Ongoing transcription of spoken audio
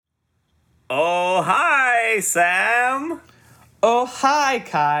Oh, hi, Sam. Oh, hi,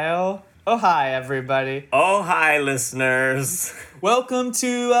 Kyle. Oh, hi, everybody. Oh, hi, listeners. Welcome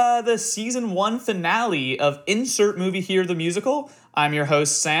to the season 1 finale of Insert Movie Here, the musical. I'm your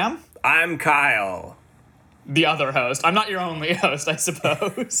host, Sam. I'm Kyle. The other host. I'm not your only host, I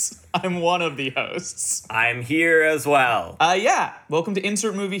suppose. I'm one of the hosts. I'm here as well. Welcome to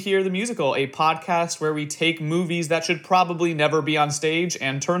Insert Movie Here, the musical, a podcast where we take movies that should probably never be on stage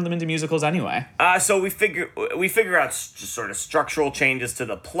and turn them into musicals anyway. So we figure out sort of structural changes to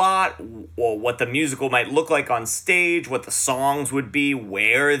the plot, or what the musical might look like on stage, what the songs would be,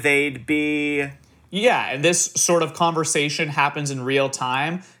 where they'd be. Yeah, and this sort of conversation happens in real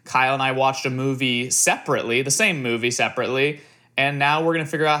time. Kyle and I watched a movie separately, the same movie separately, and now we're going to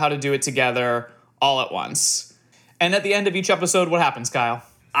figure out how to do it together all at once. And at the end of each episode, what happens, Kyle?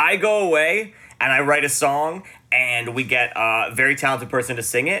 I go away and I write a song, and we get a very talented person to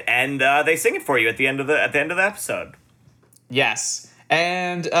sing it, and they sing it for you at the end of the episode. Yes.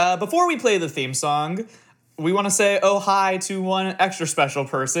 And before we play the theme song, we want to say oh hi to one extra special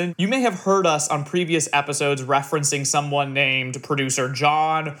person. You may have heard us on previous episodes referencing someone named Producer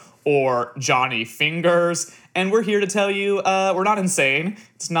John or Johnny Fingers, and we're here to tell you we're not insane.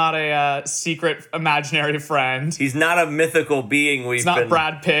 It's not a secret imaginary friend. He's not a mythical being. It's not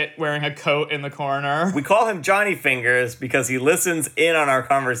Brad Pitt wearing a coat in the corner. We call him Johnny Fingers because he listens in on our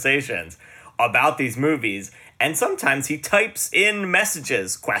conversations about these movies. And sometimes he types in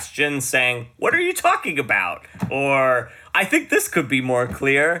messages, questions saying, "What are you talking about?" Or, "I think this could be more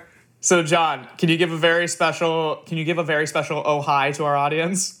clear." So, John, can you give a very special oh hi to our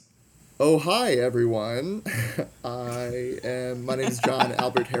audience? Oh hi everyone. My name is John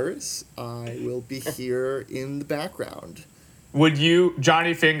Albert Harris. I will be here in the background.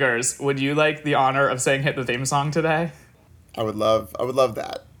 Johnny Fingers, would you like the honor of saying hit the theme song today? I would love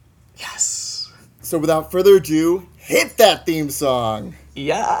that. Yes. So without further ado, hit that theme song.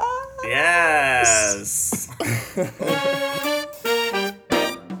 Yeah. Yes.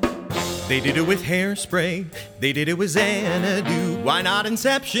 They did it with Hairspray, they did it with Xanadu, why not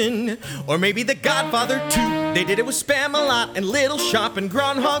Inception, or maybe The Godfather 2, they did it with Spamalot and Little Shop and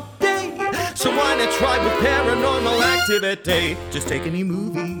Groundhog Day, so why not try with Paranormal Activity? Just take any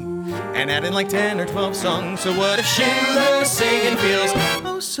movie and add in like 10 or 12 songs, so what if Schindler's singing feels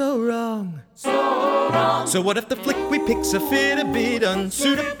oh so wrong? So what if the flick we pick's a bit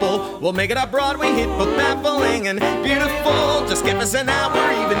unsuitable? We'll make it a Broadway hit, both baffling and beautiful. Just give us an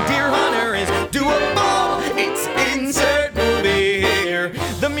hour, even Deer Hunter is doable. It's Insert Movie Here,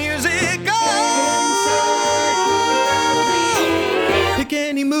 the musical. Pick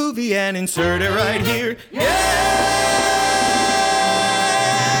any movie and insert it right here. Yeah!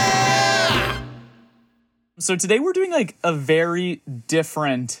 So today we're doing like a very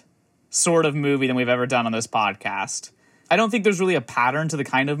different sort of movie than we've ever done on this podcast. I don't think there's really a pattern to the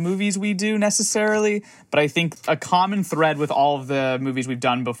kind of movies we do necessarily, but I think a common thread with all of the movies we've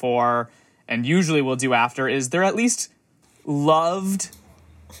done before and usually we'll do after is they're at least loved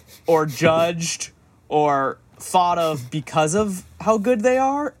or judged or thought of because of how good they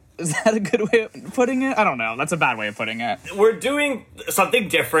are. Is that a good way of putting it? I don't know. That's a bad way of putting it. We're doing something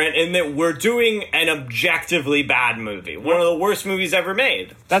different in that we're doing an objectively bad movie. One of the worst movies ever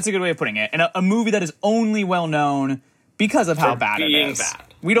made. That's a good way of putting it. And a movie that is only well known because of how bad it is. Bad.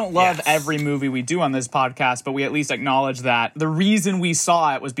 We don't love every movie we do on this podcast, but we at least acknowledge that the reason we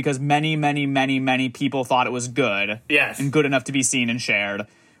saw it was because many, many, many, many people thought it was good. Yes. And good enough to be seen and shared.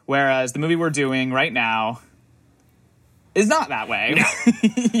 Whereas the movie we're doing right now is not that way.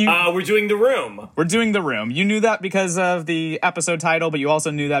 We're doing The Room. We're doing The Room. You knew that because of the episode title, but you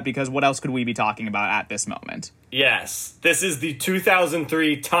also knew that because what else could we be talking about at this moment? Yes. This is the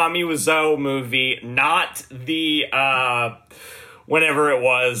 2003 Tommy Wiseau movie, not the, whenever it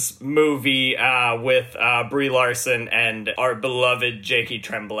was, movie with Brie Larson and our beloved Jakey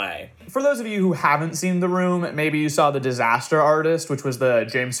Tremblay. For those of you who haven't seen The Room, maybe you saw The Disaster Artist, which was the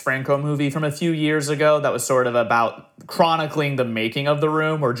James Franco movie from a few years ago that was sort of about chronicling the making of The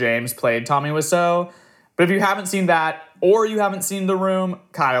Room, where James played Tommy Wiseau. But if you haven't seen that, or you haven't seen The Room,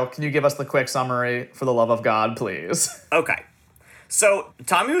 Kyle, can you give us the quick summary for the love of God, please? Okay. So,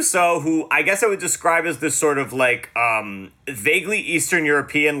 Tommy Wiseau, who I guess I would describe as this sort of like vaguely Eastern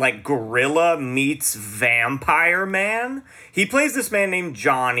European, like gorilla meets vampire man. He plays this man named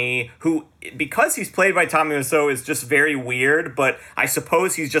Johnny, who, because he's played by Tommy Wiseau, is just very weird, but I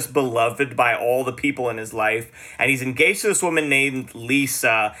suppose he's just beloved by all the people in his life. And he's engaged to this woman named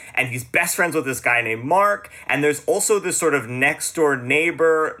Lisa, and he's best friends with this guy named Mark. And there's also this sort of next door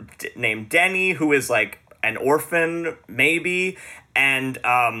neighbor named Denny, who is like an orphan, maybe. And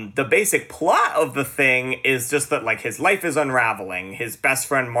the basic plot of the thing is just that, like, his life is unraveling. His best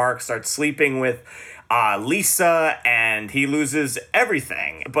friend Mark starts sleeping with Lisa, and he loses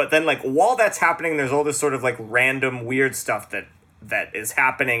everything. But then, like, while that's happening, there's all this sort of, like, random weird stuff that is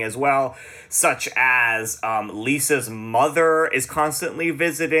happening as well, such as Lisa's mother is constantly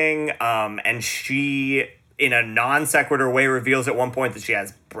visiting, and she, in a non sequitur way, reveals at one point that she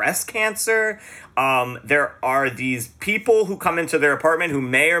has breast cancer. There are these people who come into their apartment who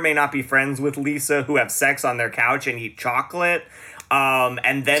may or may not be friends with Lisa, who have sex on their couch and eat chocolate.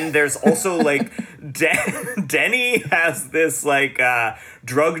 And then there's also, like, Denny has this, like,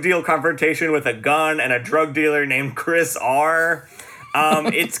 drug deal confrontation with a gun and a drug dealer named Chris R.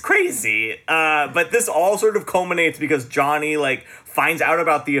 It's crazy. But this all sort of culminates because Johnny, like, finds out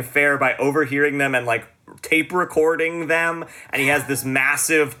about the affair by overhearing them and, like, tape recording them, and he has this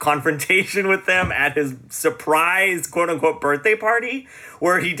massive confrontation with them at his surprise quote-unquote birthday party,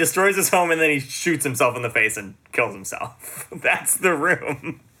 where he destroys his home and then he shoots himself in the face and kills himself. That's The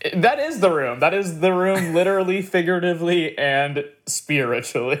Room. That is The Room. That is The Room, literally, figuratively, and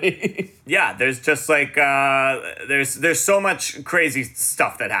spiritually. Yeah, there's just, like, there's so much crazy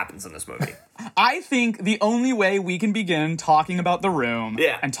stuff that happens in this movie. I think the only way we can begin talking about The Room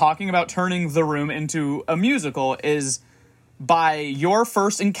and talking about turning The Room into a musical is by your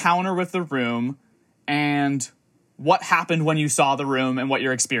first encounter with The Room and what happened when you saw The Room and what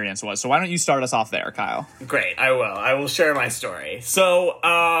your experience was. So why don't you start us off there, Kyle? Great, I will. I will share my story. So,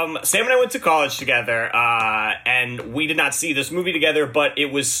 Sam and I went to college together, and we did not see this movie together, but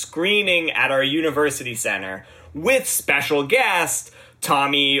it was screening at our university center with special guest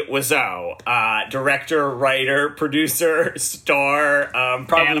Tommy Wiseau, director, writer, producer, star,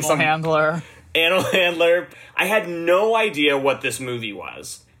 probably Animal handler. I had no idea what this movie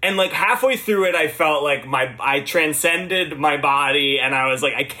was. And, like, halfway through it, I felt like I transcended my body, and I was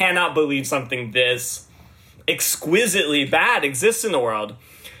like, I cannot believe something this exquisitely bad exists in the world.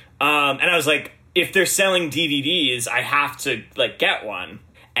 And I was like, if they're selling DVDs, I have to, like, get one.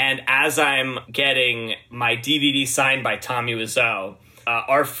 And as I'm getting my DVD signed by Tommy Wiseau,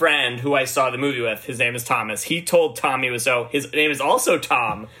 our friend who I saw the movie with, his name is Thomas, he told Tommy Wiseau, his name is also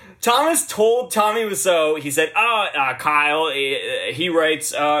Tom. Thomas told Tommy Wiseau, he said, Kyle, he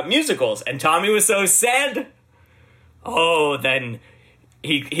writes musicals. And Tommy Wiseau said, then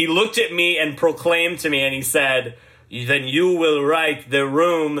he looked at me and proclaimed to me, and he said, then you will write The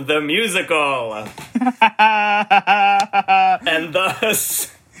Room, the musical. And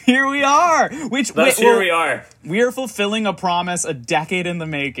thus... Here we are. We are. We are fulfilling a promise a decade in the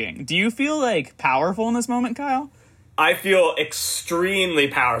making. Do you feel, like, powerful in this moment, Kyle? I feel extremely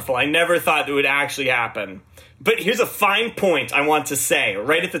powerful. I never thought it would actually happen. But here's a fine point I want to say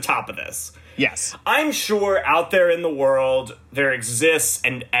right at the top of this. Yes. I'm sure out there in the world there exists,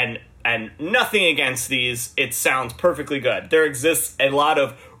 and nothing against these, it sounds perfectly good. There exists a lot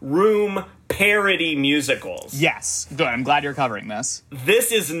of Room parody musicals. Yes. Good. I'm glad you're covering this.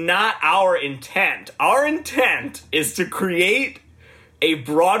 This is not our intent. Our intent is to create a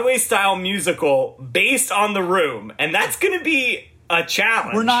Broadway-style musical based on The Room, and that's going to be a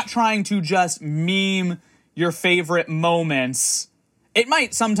challenge. We're not trying to just meme your favorite moments. It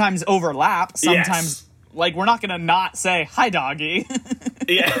might sometimes overlap. Sometimes, yes. Like, we're not going to not say, hi, doggy.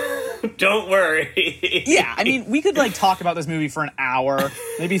 Yeah, don't worry. Yeah, I mean, we could, like, talk about this movie for an hour,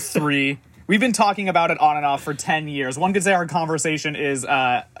 maybe 3. We've been talking about it on and off for 10 years. One could say our conversation is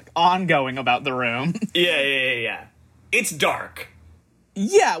ongoing about The Room. Yeah. It's dark.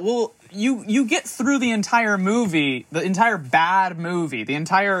 Yeah, well, you get through the entire movie, the entire bad movie, the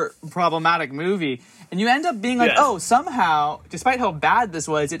entire problematic movie, and you end up being like, oh, somehow, despite how bad this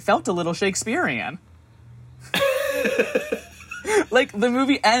was, it felt a little Shakespearean. Like, the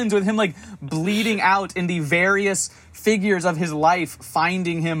movie ends with him, like, bleeding out in the various figures of his life,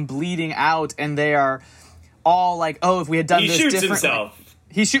 finding him bleeding out, and they are all like, oh, if we had done this differently.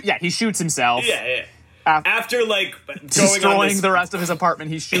 He shoots himself. He shoots himself. Yeah. After, like, destroying the rest of his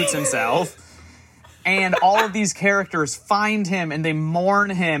apartment, he shoots himself. And all of these characters find him and they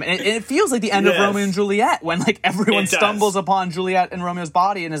mourn him. And it feels like the end of Romeo and Juliet, when, like, everyone stumbles upon Juliet and Romeo's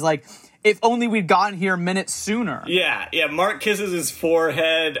body and is like, if only we'd gotten here minutes sooner. Yeah. Mark kisses his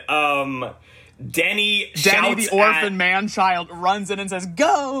forehead. Denny the orphan man-child, runs in and says,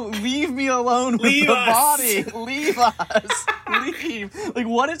 go, leave me alone with the body. Leave us. Leave. Like,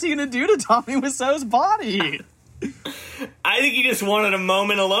 what is he going to do to Tommy Wiseau's body? I think he just wanted a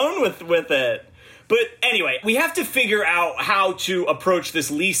moment alone with it. But anyway, we have to figure out how to approach this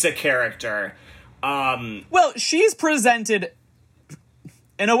Lisa character. Well, she's presented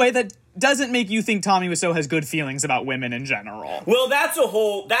in a way that doesn't make you think Tommy Wiseau has good feelings about women in general. Well, that's a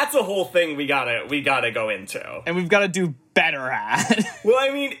whole thing we gotta go into. And we've got to do better at. Well,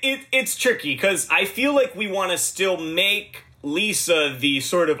 I mean, it's tricky, because I feel like we want to still make Lisa the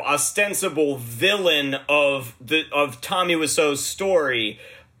sort of ostensible villain of Tommy Wiseau's story,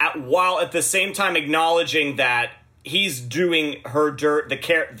 while at the same time acknowledging that he's doing her the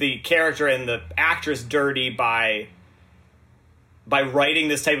character and the actress dirty by writing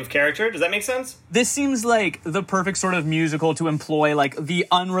this type of character. Does that make sense? This seems like the perfect sort of musical to employ, like, the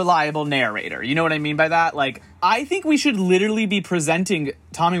unreliable narrator. You know what I mean by that? Like, I think we should literally be presenting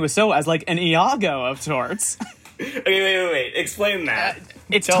Tommy Wiseau as, like, an Iago of sorts. Okay, wait. Explain that.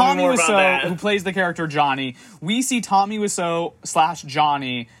 It's Tell Tommy me more about Wiseau that. who plays the character Johnny. We see Tommy Wiseau /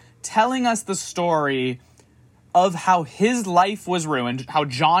 Johnny telling us the story of how his life was ruined, how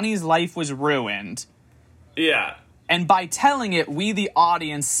Johnny's life was ruined. Yeah. And by telling it, we, the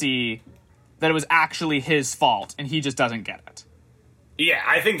audience, see that it was actually his fault, and he just doesn't get it. Yeah,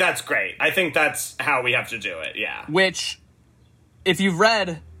 I think that's great. I think that's how we have to do it, yeah. Which, if you've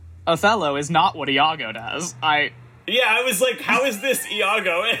read Othello, is not what Iago does. Yeah, I was like, how is this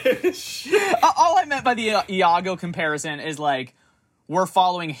Iago-ish? All I meant by the Iago comparison is, like, we're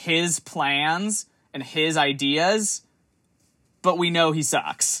following his plans and his ideas, but we know he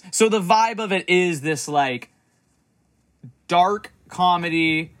sucks. So the vibe of it is this, like, dark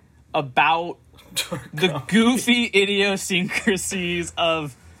comedy about the goofy idiosyncrasies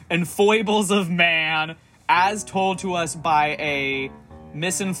of and foibles of man as told to us by a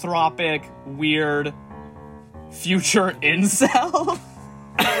misanthropic, weird future incel.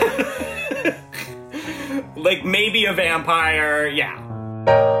 Like, maybe a vampire, yeah.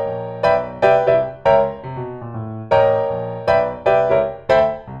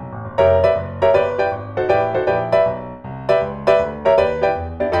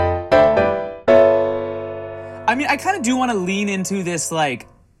 I mean, I kind of do want to lean into this, like,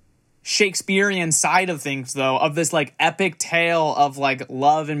 Shakespearean side of things, though, of this, like, epic tale of, like,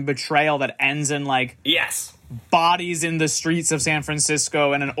 love and betrayal that ends in, like, Yes. bodies in the streets of San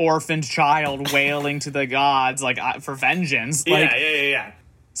Francisco and an orphaned child wailing to the gods, like, for vengeance. Like, Yeah.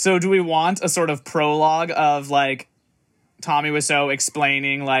 so do we want a sort of prologue of, like, Tommy Wiseau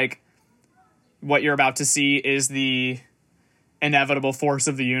explaining, like, what you're about to see is the inevitable force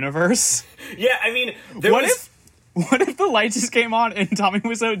of the universe? Yeah, I mean, What if the light just came on and Tommy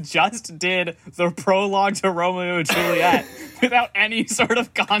Wiseau just did the prologue to Romeo and Juliet without any sort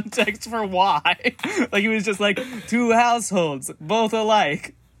of context for why? Like, he was just like, two households, both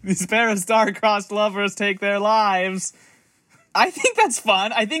alike. These pair of star-crossed lovers take their lives. I think that's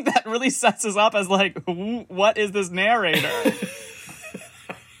fun. I think that really sets us up as, like, what is this narrator?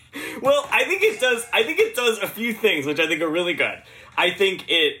 Well, I think it does a few things, which I think are really good. I think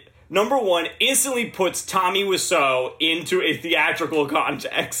it, number one, instantly puts Tommy Wiseau into a theatrical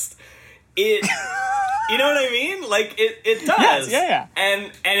context. It, you know what I mean? Like, it does. Yes, yeah.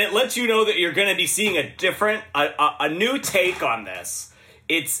 And it lets you know that you're going to be seeing a new take on this.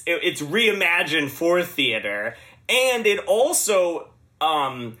 It's reimagined for theater, and it also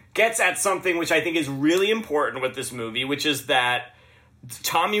gets at something which I think is really important with this movie, which is that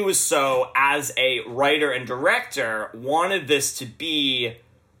Tommy Wiseau, as a writer and director, wanted this to be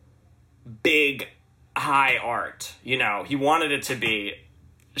big, high art. You know, he wanted it to be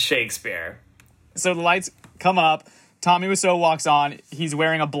Shakespeare. So the lights come up. Tommy Wiseau walks on. He's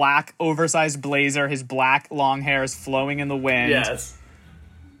wearing a black, oversized blazer. His black, long hair is flowing in the wind. Yes.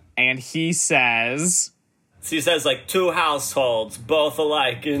 And he says... So he says, like, two households, both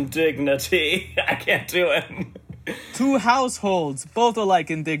alike in dignity. I can't do it. Two households, both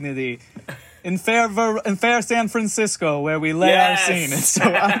alike in dignity. In fair San Francisco, where we lay our scene. And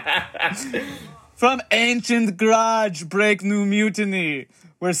so from ancient grudge break new mutiny,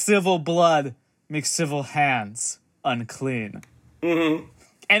 where civil blood makes civil hands unclean. Mm-hmm.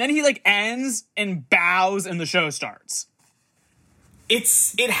 And then he, like, ends and bows and the show starts.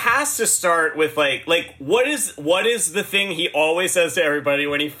 It has to start with, like what is the thing he always says to everybody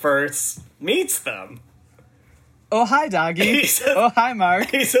when he first meets them? Oh, hi, doggy. He says, oh, hi,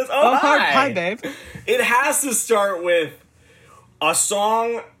 Mark. He says, oh, hi. Hi, babe. It has to start with a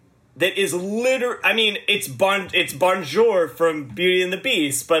song that is I mean, it's Bonjour from Beauty and the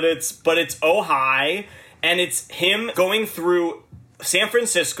Beast, but it's Oh Hi, and it's him going through San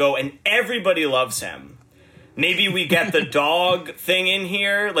Francisco, and everybody loves him. Maybe we get the dog thing in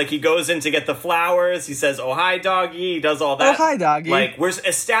here. Like, he goes in to get the flowers. He says, oh, hi, doggy. He does all that. Oh, hi, doggy. Like, we're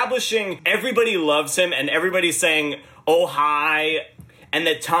establishing everybody loves him, and everybody's saying, oh, hi. And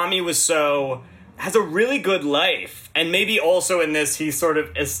that Tommy Wiseau has a really good life. And maybe also in this, he sort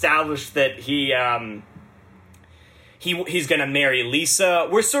of established that he's gonna marry Lisa.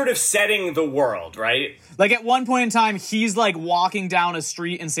 We're sort of setting the world, right? Like, at one point in time, he's, like, walking down a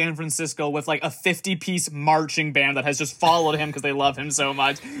street in San Francisco with, like, a 50-piece marching band that has just followed him because they love him so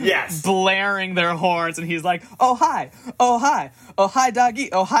much. Yes. Blaring their horns, and he's like, oh, hi, oh, hi, oh, hi,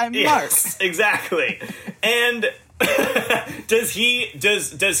 doggy, oh, hi, Mark. Yes, exactly. And does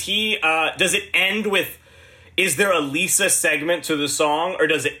it end with, is there a Lisa segment to the song, or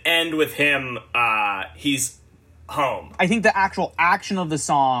does it end with him, he's home? I think the actual action of the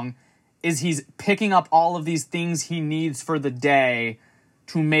song is he's picking up all of these things he needs for the day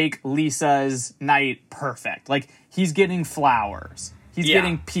to make Lisa's night perfect. Like, he's getting flowers. He's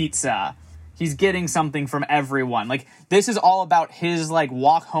getting pizza. He's getting something from everyone. Like, this is all about his, like,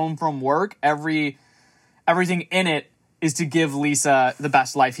 walk home from work. Everything in it is to give Lisa the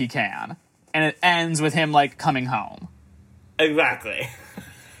best life he can. And it ends with him, like, coming home. Exactly.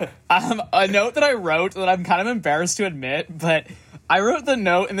 A note that I wrote that I'm kind of embarrassed to admit, but I wrote the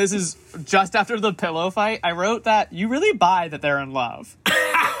note, and this is just after the pillow fight. I wrote that you really buy that they're in love.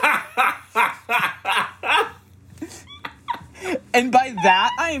 And by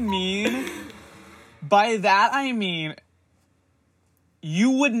that I mean,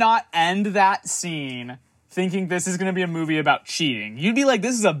 you would not end that scene thinking this is going to be a movie about cheating. You'd be like,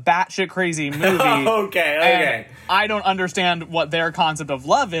 this is a batshit crazy movie. Okay. And I don't understand what their concept of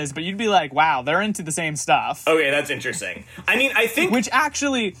love is, but you'd be like, wow, they're into the same stuff. Okay, that's interesting. I mean, I think... Which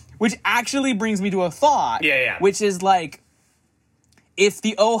actually brings me to a thought. Yeah. Which is, like, if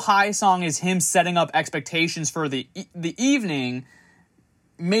the Oh Hi song is him setting up expectations for the evening,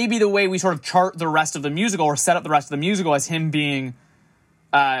 maybe the way we sort of chart the rest of the musical or set up the rest of the musical as him being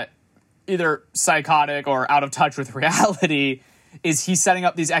either psychotic or out of touch with reality is he's setting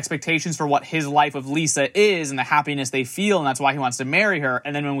up these expectations for what his life with Lisa is and the happiness they feel, and that's why he wants to marry her.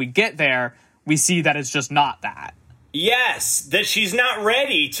 And then when we get there, we see that it's just not that. Yes, that she's not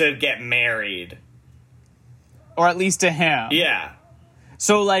ready to get married. Or at least to him. Yeah.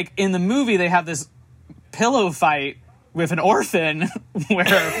 So, like, in the movie, they have this pillow fight with an orphan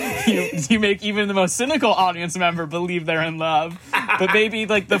where you make even the most cynical audience member believe they're in love. But maybe,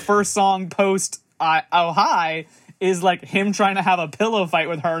 like, the first song post Oh Hi is, like, him trying to have a pillow fight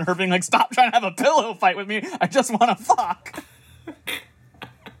with her and her being like, stop trying to have a pillow fight with me. I just want to fuck.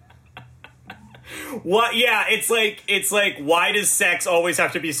 What? Yeah, it's like, why does sex always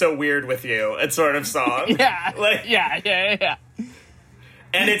have to be so weird with you? It's sort of song. Yeah. Like, Yeah.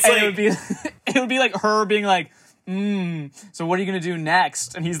 And it's and like... it would be like her being like, so what are you going to do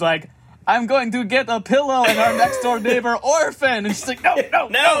next? And he's like, I'm going to get a pillow and our next door neighbor orphan. And she's like, no,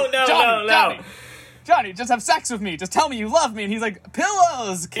 Johnny, just have sex with me. Just tell me you love me. And he's like,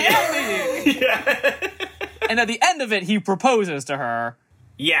 pillows, candy. Yeah. And at the end of it, he proposes to her.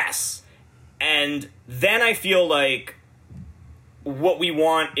 Yes. And then I feel like what we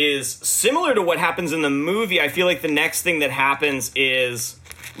want is similar to what happens in the movie. I feel like the next thing that happens is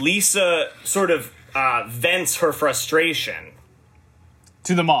Lisa sort of vents her frustration.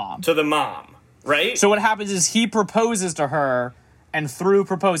 To the mom, right? So what happens is he proposes to her, and through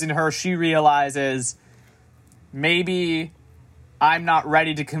proposing to her, she realizes maybe I'm not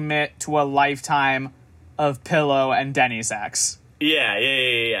ready to commit to a lifetime of pillow and Denny sex.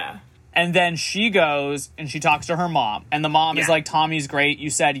 Yeah. And then she goes and she talks to her mom, and the mom is like, Tommy's great, you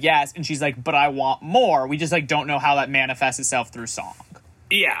said yes. And she's like, but I want more. We just, like, don't know how that manifests itself through song.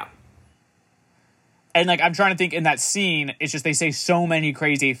 Yeah. And, like, I'm trying to think in that scene, it's just they say so many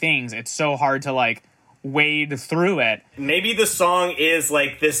crazy things. It's so hard to, like, wade through it. Maybe the song is,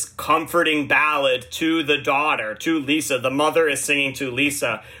 like, this comforting ballad to the daughter, to Lisa. The mother is singing to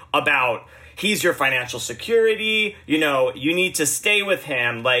Lisa about, he's your financial security, you know, you need to stay with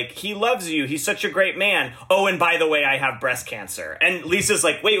him, like, he loves you, he's such a great man. Oh, and by the way, I have breast cancer. And Lisa's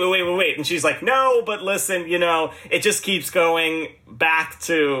like, wait. And she's like, no, but listen, you know, it just keeps going back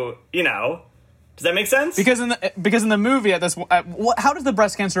to, you know... Does that make sense? Because in the movie how does the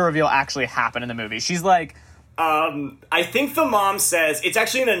breast cancer reveal actually happen in the movie? She's like, I think the mom says, it's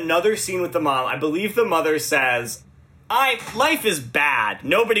actually in another scene with the mom. I believe the mother says, life is bad.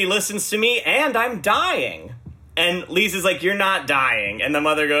 Nobody listens to me, and I'm dying. And Lisa's like, you're not dying. And the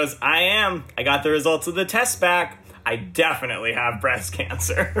mother goes, I am. I got the results of the test back. I definitely have breast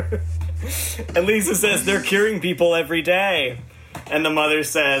cancer. And Lisa says, they're curing people every day. And the mother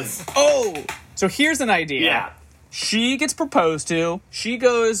says, oh. So here's an idea. Yeah. She gets proposed to. She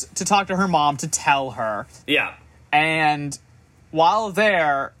goes to talk to her mom to tell her. Yeah. And while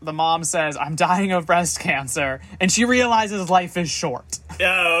there, the mom says, "I'm dying of breast cancer," and she realizes life is short.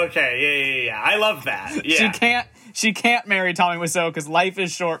 Oh, okay. Yeah. I love that. Yeah. She can't marry Tommy Wiseau because life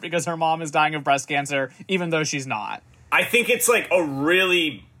is short because her mom is dying of breast cancer, even though she's not. I think it's like a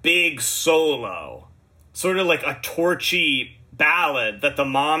really big solo, sort of like a torchy ballad that the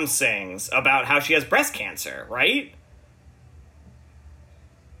mom sings about how she has breast cancer, right?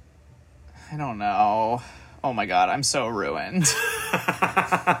 I don't know. Oh my god, I'm so ruined.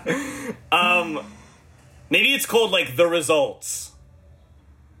 Maybe it's called like The Results.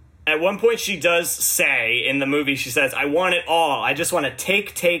 At one point she does say in the movie, she says, "I want it all. I just want to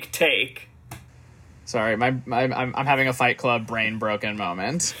take." Sorry, I'm having a Fight Club brain broken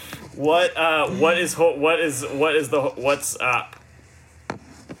moment. What's up?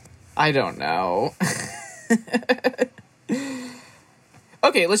 I don't know.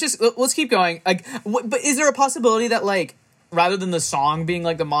 Okay, let's keep going. Like, but is there a possibility that, like, rather than the song being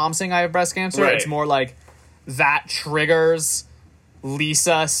like the mom saying "I have breast cancer," right, it's more like that triggers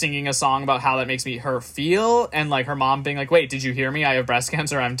Lisa singing a song about how that makes her feel, and like her mom being like, "Wait, did you hear me? I have breast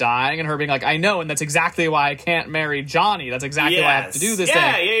cancer. I'm dying," and her being like, "I know, and that's exactly why I can't marry Johnny. That's exactly why I have to do this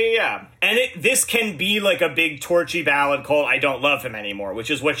thing." Yeah. And this can be like a big torchy ballad called "I Don't Love Him Anymore,"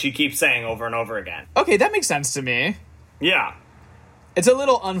 which is what she keeps saying over and over again. Okay, that makes sense to me. Yeah. It's a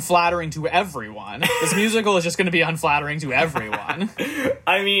little unflattering to everyone. This musical is just going to be unflattering to everyone.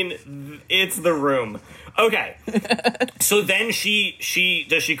 I mean, it's The Room. Okay. So then she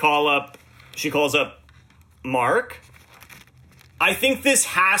calls up Mark. I think this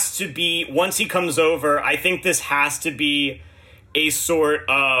has to be, once he comes over, I think this has to be a sort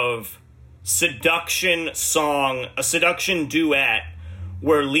of seduction song, a seduction duet,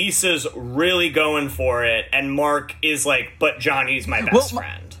 where Lisa's really going for it, and Mark is like, "But Johnny's my best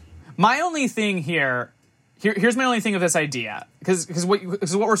friend." My only thing here's my only thing of this idea, because what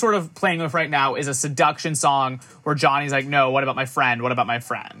we're sort of playing with right now is a seduction song where Johnny's like, "No, what about my friend? What about my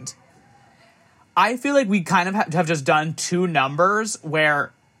friend?" I feel like we kind of have just done two numbers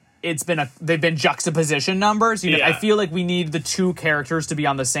where they've been juxtaposition numbers. You know, I feel like we need the two characters to be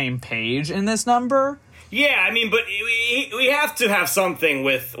on the same page in this number. Yeah, I mean, but we have to have something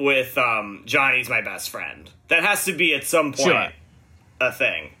with Johnny's my best friend. That has to be at some point a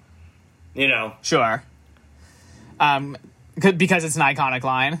thing, you know? Sure. Because it's an iconic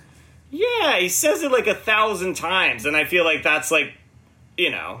line. Yeah, he says it like 1,000 times, and I feel like that's like, you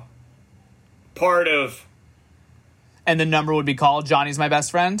know, part of... And the number would be called Johnny's My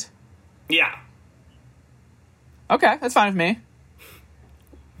Best Friend? Yeah. Okay, that's fine with me.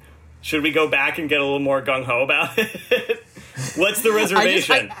 Should we go back and get a little more gung-ho about it? What's the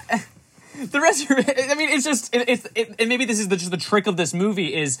reservation? The reservation... I mean, it's just... and maybe this is just the trick of this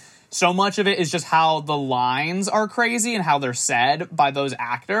movie is so much of it is just how the lines are crazy and how they're said by those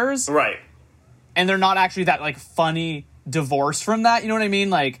actors. Right. And they're not actually that, like, funny divorce from that. You know what I mean?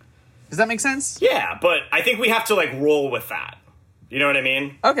 Like, does that make sense? Yeah, but I think we have to, like, roll with that. You know what I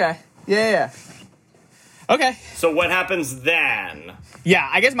mean? Okay. Yeah. Okay. So what happens then? Yeah,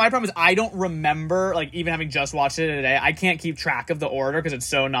 I guess my problem is I don't remember, like, even having just watched it today, I can't keep track of the order because it's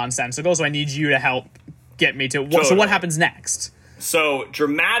so nonsensical, so I need you to help get me to... Totally. So what happens next? So,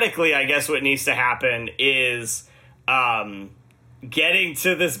 dramatically, I guess what needs to happen is getting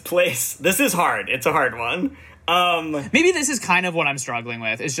to this place. This is hard. It's a hard one. Maybe this is kind of what I'm struggling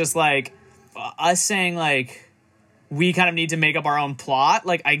with. It's just, like, us saying, like, we kind of need to make up our own plot.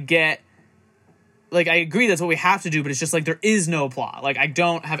 Like, I get... Like, I agree that's what we have to do, but it's just, like, there is no plot. Like, I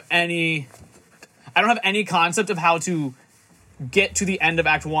don't have any concept of how to get to the end of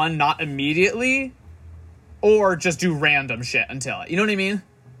Act 1, not immediately, or just do random shit until it. You know what I mean?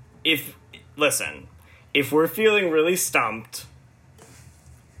 If we're feeling really stumped,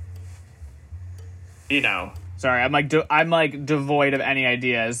 you know. Sorry, I'm like devoid of any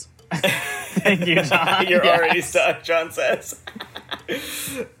ideas. Thank you, John. You're already stuck, John says.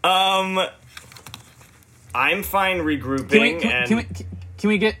 I'm fine regrouping. Can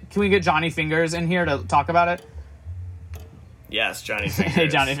we get Johnny Fingers in here to talk about it? Yes, Johnny Fingers. Hey,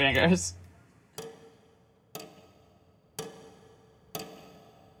 Johnny Fingers.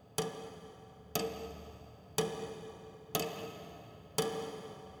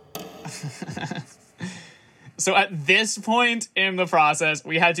 So at this point in the process,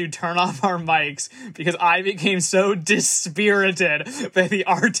 we had to turn off our mics because I became so dispirited by the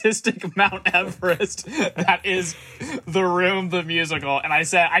artistic Mount Everest that is The Room, the musical. And I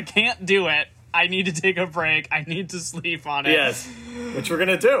said, I can't do it. I need to take a break. I need to sleep on it. Yes, which we're going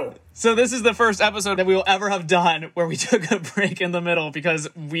to do. So this is the first episode that we will ever have done where we took a break in the middle because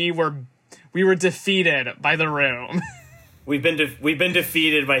we were defeated by The Room. We've been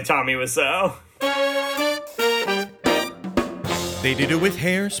defeated by Tommy Wiseau. They did it with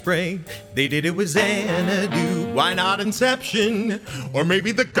Hairspray. They did it with Xanadu. Why not Inception? Or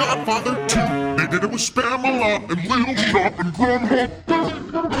maybe The Godfather 2. They did it with Spamalot and Little Shop and Groundhog.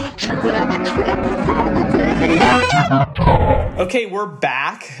 Okay, we're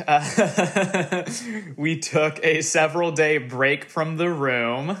back. We took a several-day break from The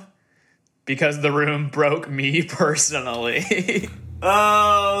Room because The Room broke me personally.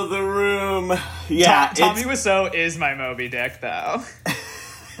 Oh, The Room. Yeah, Tommy Wiseau is my Moby Dick, though.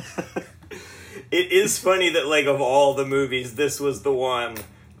 It is funny that, like, of all the movies, this was the one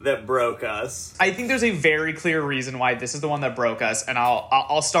that broke us. I think there's a very clear reason why this is the one that broke us, and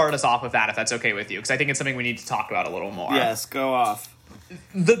I'll start us off with that if that's okay with you, because I think it's something we need to talk about a little more. Yes, go off.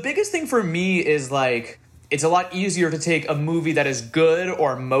 The biggest thing for me is, like, it's a lot easier to take a movie that is good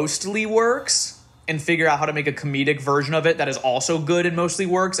or mostly works and figure out how to make a comedic version of it that is also good and mostly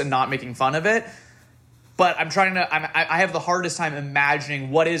works and not making fun of it. But I have the hardest time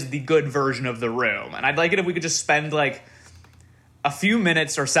imagining what is the good version of The Room. And I'd like it if we could just spend, like, a few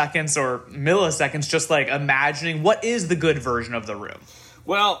minutes or seconds or milliseconds just, like, imagining what is the good version of The Room.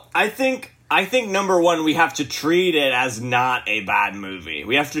 Well, I think number one, we have to treat it as not a bad movie.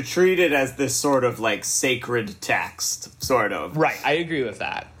 We have to treat it as this sort of, like, sacred text, sort of. Right, I agree with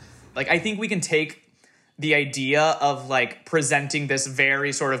that. Like, I think we can take the idea of, like, presenting this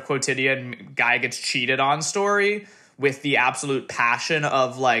very sort of quotidian guy gets cheated on story with the absolute passion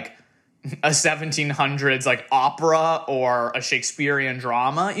of, like, a 1700s, like, opera or a Shakespearean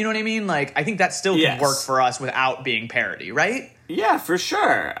drama. You know what I mean? Like, I think that still can work for us without being parody, right? Yeah, for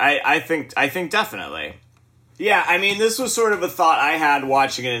sure. I think definitely. Yeah, I mean, this was sort of a thought I had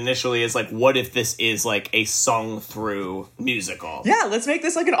watching it initially is, like, what if this is, like, a sung-through musical? Yeah, let's make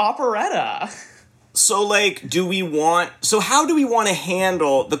this like an operetta. So, like, how do we want to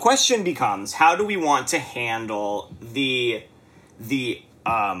handle, the question becomes, how do we want to handle the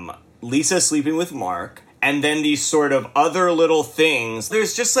Lisa sleeping with Mark, and then these sort of other little things?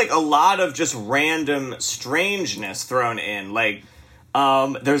 There's just, like, a lot of just random strangeness thrown in, like,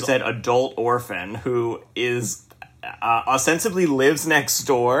 there's that adult orphan who is ostensibly lives next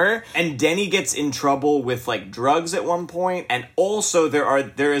door, and Denny gets in trouble with, like, drugs at one point, and also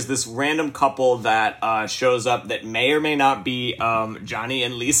there is this random couple that shows up that may or may not be Johnny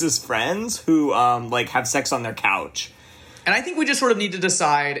and Lisa's friends who like have sex on their couch. And I think we just sort of need to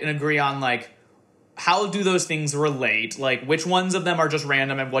decide and agree on, like, how do those things relate? Like, which ones of them are just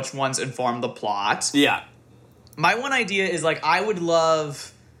random and which ones inform the plot? Yeah. My one idea is, like, I would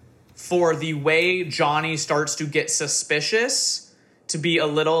love for the way Johnny starts to get suspicious to be a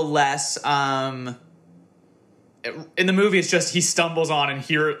little less, in the movie, it's just he stumbles on and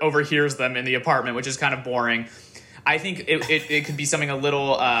overhears them in the apartment, which is kind of boring. I think it could be something a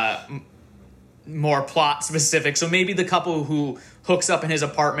little more plot specific. So maybe the couple who hooks up in his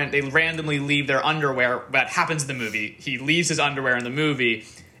apartment, they randomly leave their underwear. That happens in the movie. He leaves his underwear in the movie,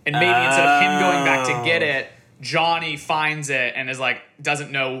 and maybe instead of him going back to get it, Johnny finds it and is like,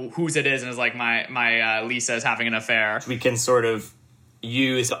 doesn't know whose it is, and is like, my Lisa is having an affair. We can sort of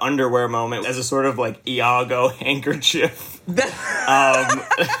use the underwear moment as a sort of, like, Iago handkerchief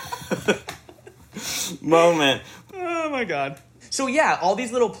moment. Oh my god. So yeah, all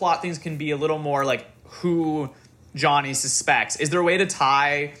these little plot things can be a little more like who Johnny suspects. Is there a way to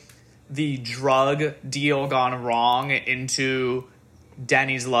tie the drug deal gone wrong into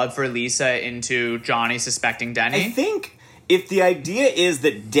Denny's love for Lisa, into Johnny suspecting Denny? I think if the idea is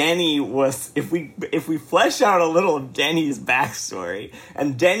that Denny was, if we flesh out a little of Denny's backstory,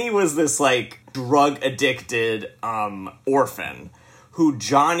 and Denny was this, like, drug addicted orphan who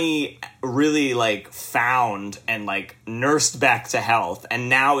Johnny really, like, found and, like, nursed back to health, and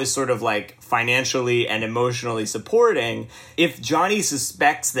now is sort of, like, financially and emotionally supporting. If Johnny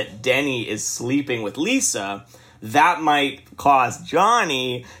suspects that Denny is sleeping with Lisa, that might cause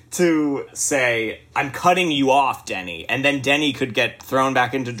Johnny to say, I'm cutting you off, Denny. And then Denny could get thrown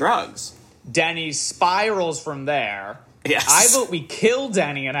back into drugs. Denny spirals from there. Yes. I vote we kill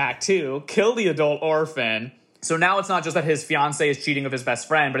Denny in Act 2, kill the adult orphan. So now it's not just that his fiancée is cheating with his best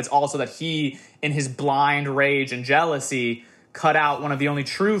friend, but it's also that he, in his blind rage and jealousy, cut out one of the only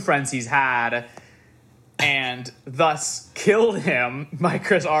true friends he's had, and thus killed him by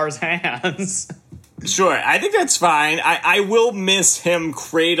Chris R's hands. Sure, I think that's fine. I will miss him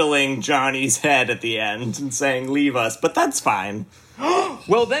cradling Johnny's head at the end and saying, leave us, but that's fine.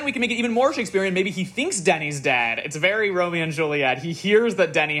 Well, then we can make it even more Shakespearean. Maybe he thinks Denny's dead. It's very Romeo and Juliet. He hears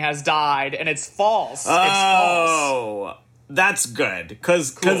that Denny has died, and it's false. Oh, That's good,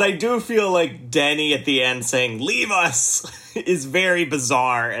 because I do feel like Denny at the end saying, leave us, is very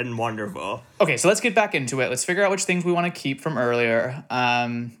bizarre and wonderful. Okay, so let's get back into it. Let's figure out which things we want to keep from earlier.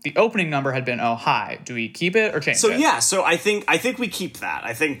 The opening number had been "Oh Hi." Do we keep it or change it? So yeah, so I think we keep that.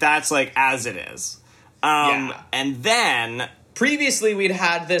 I think that's like as it is. Yeah. And then Previously, we'd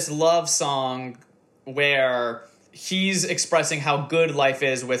had this love song where he's expressing how good life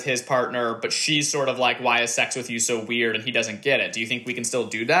is with his partner, but she's sort of like, why is sex with you so weird? And he doesn't get it. Do you think we can still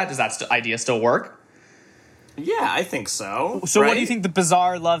do that? Does that idea still work? yeah, I think so. So right? what do you think the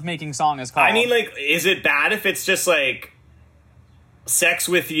bizarre lovemaking song is called? I mean, like, is it bad if it's just like sex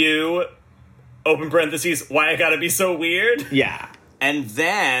with you, open parentheses, why I gotta be so weird? Yeah. And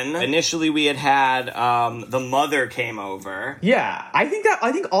then initially we had the mother came over. Yeah. I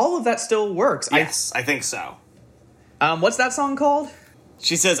think all of that still works. Yes, I think so. What's that song called?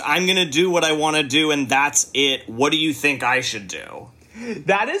 She says, I'm gonna do what I want to do, and that's it. What do you think I should do?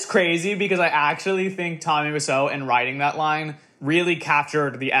 That is crazy because I actually think Tommy Wiseau, in writing that line, really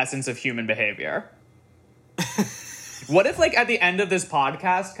captured the essence of human behavior. What if, like, at the end of this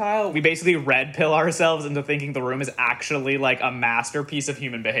podcast, Kyle, we basically red pill ourselves into thinking The Room is actually, like, a masterpiece of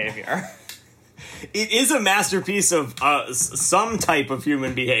human behavior? It is a masterpiece of some type of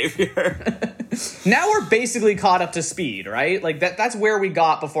human behavior. Now we're basically caught up to speed, right? Like, that's where we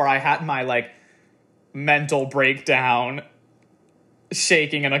got before I had my, like, mental breakdown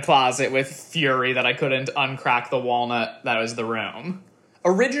shaking in a closet with fury that I couldn't uncrack the walnut that was The Room.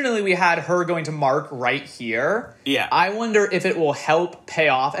 Originally, we had her going to Mark right here. Yeah. I wonder if it will help pay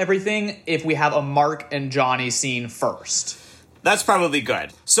off everything if we have a Mark and Johnny scene first. That's probably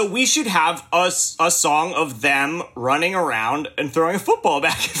good. So we should have a song of them running around and throwing a football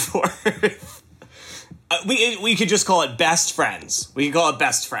back and forth. We could just call it Best Friends. We could call it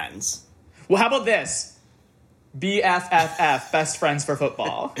Best Friends. Well, how about this? BFFF, Best Friends for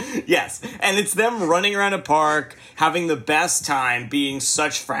Football. Yes, and it's them running around a park, having the best time, being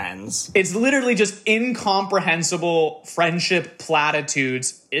such friends. It's literally just incomprehensible friendship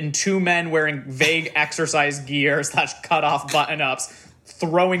platitudes in two men wearing vague exercise gear / cut off button-ups,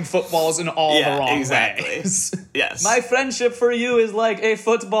 throwing footballs in all the wrong ways. Yes. My friendship for you is like a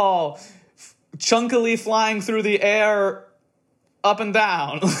football, chunkily flying through the air, up and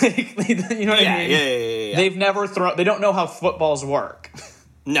down. Like, you know what I mean? Yeah. They've never thrown. They don't know how footballs work.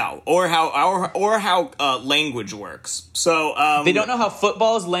 No, or how language works. So They don't know how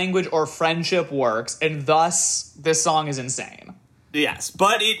footballs, language, or friendship works, and thus this song is insane. Yes,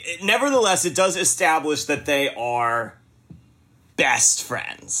 but it nevertheless it does establish that they are best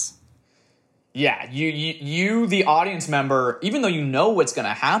friends. Yeah, you, the audience member, even though you know what's going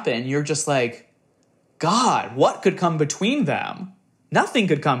to happen, you're just like, God, what could come between them? Nothing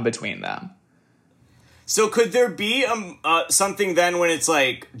could come between them. So could there be something then when it's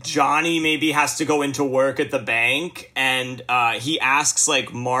like Johnny maybe has to go into work at the bank and he asks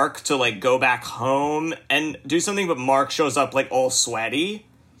like Mark to like go back home and do something, but Mark shows up like all sweaty?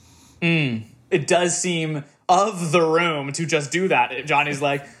 It does seem of The Room to just do that. Johnny's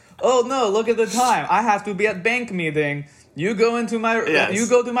like, oh no, look at the time. I have to be at bank meeting. You go into my you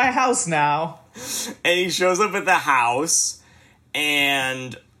go to my house now. And he shows up at the house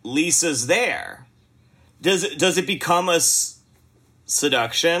and Lisa's there. Does it become a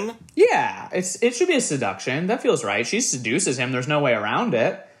seduction? Yeah, it should be a seduction. That feels right. She seduces him. There's no way around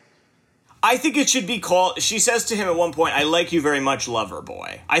it. I think it should be called, she says to him at one point, I like you very much, lover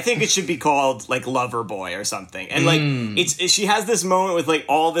boy. I think it should be called, like, lover boy or something. And, like, she has this moment with, like,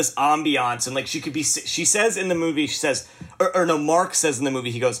 all this ambiance, and, like, she says in the movie, Mark says in the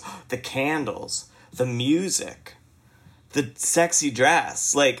movie, he goes, the candles, the music, the sexy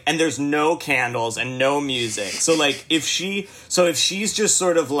dress, like, and there's no candles and no music. So, like, if she's just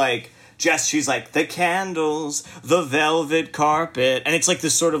sort of, like, she's like, the candles, the velvet carpet, and it's like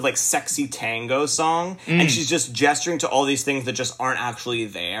this sort of like sexy tango song, and she's just gesturing to all these things that just aren't actually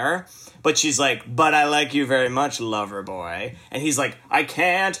there, but she's like, but I like you very much, lover boy, and he's like, I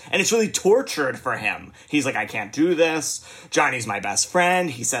can't, and it's really tortured for him. He's like, I can't do this, Johnny's my best friend,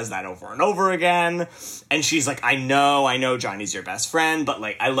 he says that over and over again, and she's like, I know Johnny's your best friend, but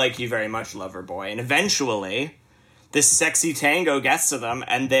like, I like you very much, lover boy, and eventually this sexy tango gets to them,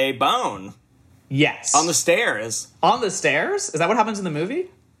 and they bone. Yes. On the stairs. On the stairs? Is that what happens in the movie?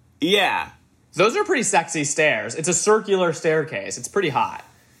 Yeah. Those are pretty sexy stairs. It's a circular staircase. It's pretty hot.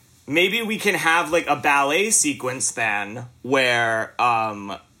 Maybe we can have, like, a ballet sequence then, where,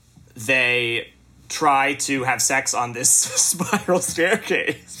 they try to have sex on this spiral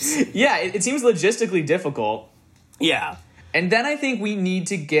staircase. Yeah, it seems logistically difficult. Yeah. And then I think we need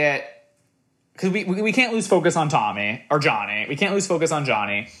to get because we can't lose focus on Tommy or Johnny. We can't lose focus on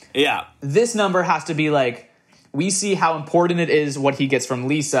Johnny. Yeah. This number has to be like, we see how important it is what he gets from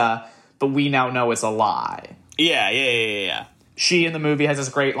Lisa, but we now know it's a lie. Yeah. She in the movie has this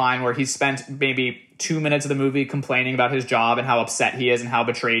great line where he spent maybe 2 minutes of the movie complaining about his job and how upset he is and how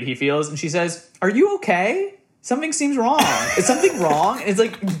betrayed he feels. And she says, "Are you okay? Something seems wrong. Is something wrong?" And it's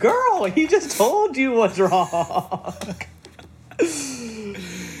like, girl, he just told you what's wrong.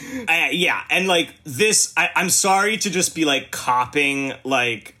 Yeah, and like this, I'm sorry to just be like copying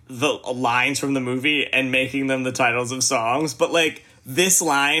like the lines from the movie and making them the titles of songs, but like this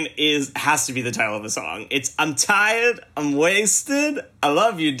line has to be the title of the song. It's "I'm tired, I'm wasted, I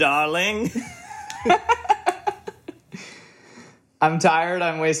love you, darling." I'm tired,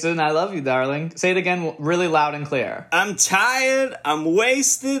 I'm wasted, and I love you, darling. Say it again really loud and clear. I'm tired, I'm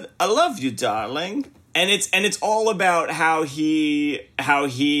wasted, I love you, darling. And it's all about how he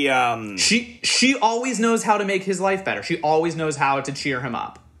She always knows how to make his life better. She always knows how to cheer him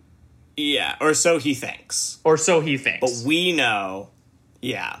up. yeah, or so he thinks. Or so he thinks. But we know,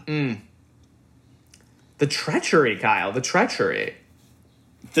 yeah. The treachery, Kyle, the treachery.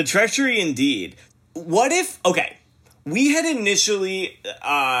 The treachery indeed. What if, okay, we had initially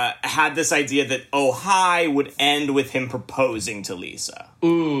had this idea that Oh Hi would end with him proposing to Lisa.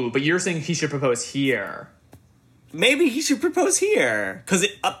 Ooh, but you're saying he should propose here. Maybe he should propose here, because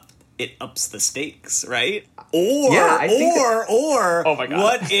it ups the stakes, right? Or Yeah, I think or my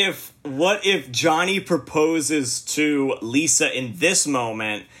God. what if Johnny proposes to Lisa in this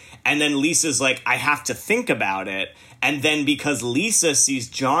moment, and then Lisa's like, I have to think about it, and then because Lisa sees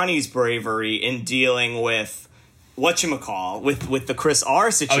Johnny's bravery in dealing with whatchamacall, with the Chris R Oh,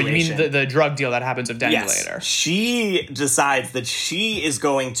 situation. you mean the drug deal that happens with Denny later? She decides that she is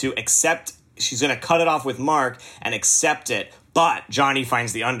going to accept, she's going to cut it off with Mark and accept it, but Johnny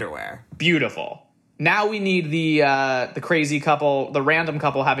finds the underwear. Beautiful. Now we need the crazy couple, the random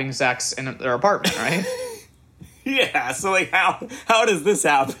couple having sex in their apartment, right? Yeah, so like how does this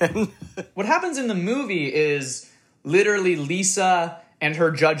happen? What happens in the movie is literally Lisa and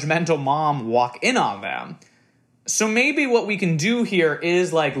her judgmental mom walk in on them. So maybe what we can do here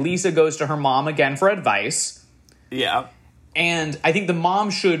is like Lisa goes to her mom again for advice. Yeah. And I think the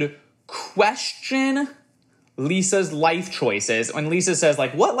mom should question Lisa's life choices. When Lisa says,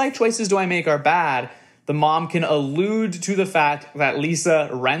 like, what life choices do I make are bad? The mom can allude to the fact that Lisa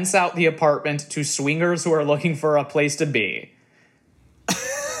rents out the apartment to swingers who are looking for a place to be.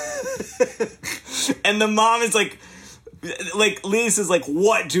 And the mom is like Lisa's like,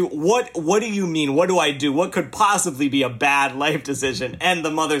 what do you mean? What do I do? What could possibly be a bad life decision? And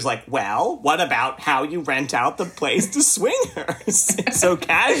the mother's like, well, what about how you rent out the place to swingers? It's so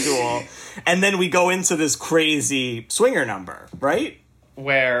casual. And then we go into this crazy swinger number, right?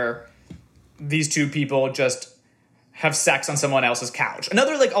 Where these two people just have sex on someone else's couch.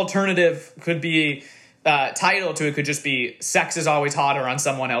 Another like alternative could be title to it could just be "Sex is always hotter on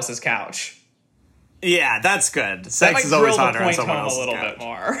someone else's couch." Yeah, that's good. That Sex might is always drill hotter the on point someone home a else's little couch. bit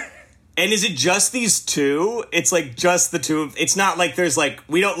more. And is it just these two? It's like just the two of, it's not like there's like,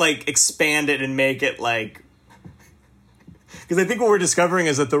 we don't like expand it and make it like, because I think what we're discovering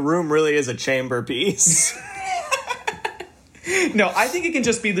is that the room really is a chamber piece. No, I think it can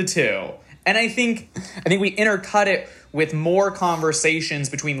just be the two. And I think we intercut it with more conversations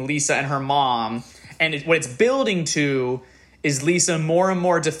between Lisa and her mom. And what it's building to is Lisa more and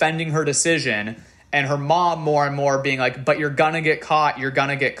more defending her decision, and her mom more and more being like, but you're gonna get caught,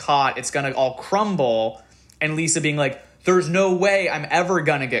 it's gonna all crumble. And Lisa being like, there's no way I'm ever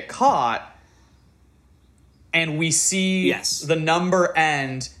gonna get caught. And we see Yes. the number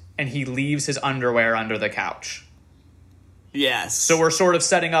end, and he leaves his underwear under the couch. Yes. So we're sort of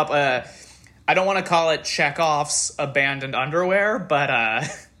setting up I don't want to call it Chekhov's abandoned underwear, but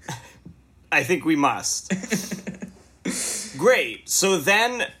I think we must. Great. So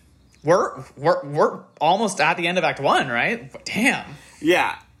then, we're almost at the end of Act 1, right? Damn.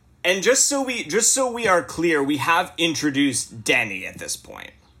 yeah. And just so we are clear, we have introduced Denny at this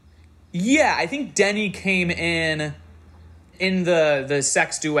point. Yeah, I think Denny came in the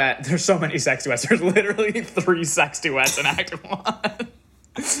sex duet. There's so many sex duets. There's literally 3 sex duets in Act 1.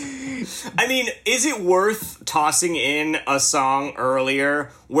 I mean, is it worth tossing in a song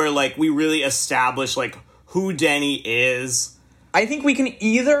earlier where like we really establish like who Denny is? I think we can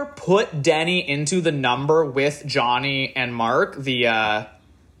either put Denny into the number with Johnny and Mark, the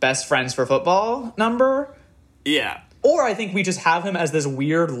best friends for football number, Yeah. or I think we just have him as this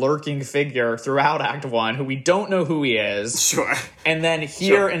weird lurking figure throughout Act 1 who we don't know who he is. Sure. And then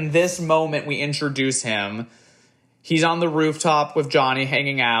here Sure. in this moment, we introduce him. He's on the rooftop with Johnny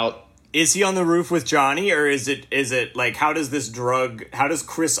hanging out. Is he on the roof with Johnny, or is it like, how does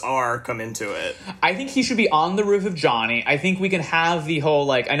Chris R come into it? I think he should be on the roof of Johnny. I think we can have the whole,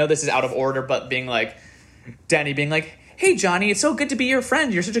 like, I know this is out of order, but being like, Denny being like, hey, Johnny, it's so good to be your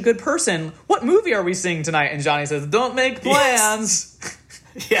friend. You're such a good person. What movie are we seeing tonight? And Johnny says, don't make plans.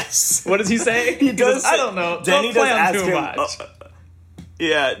 Yes. What does he say? He does says, I don't know. Denny Don't does plan ask too him, much.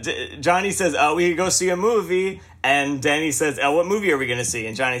 Johnny says, we could go see a movie. And Denny says, what movie are we going to see?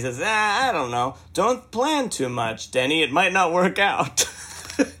 And Johnny says, I don't know. Don't plan too much, Denny. It might not work out.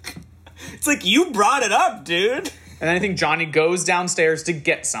 It's like, you brought it up, dude. And then I think Johnny goes downstairs to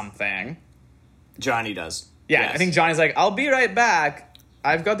get something. Johnny does. Yeah, Yes. I think Johnny's like, I'll be right back.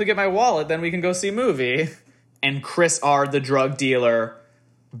 I've got to get my wallet, then we can go see a movie. And Chris R., the drug dealer,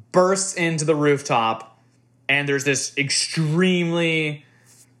 bursts into the rooftop, and there's this extremely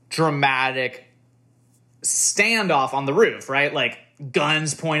dramatic standoff on the roof, right? Like,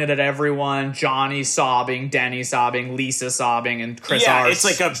 guns pointed at everyone, Johnny sobbing, Denny sobbing, Lisa sobbing, and Chris R. It's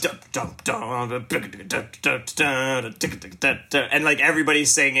like a and like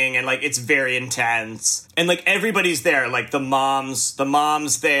everybody's singing, and like it's very intense, and like everybody's there, like the mom's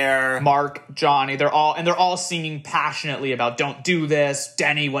there, Mark, Johnny, they're all singing passionately about don't do this,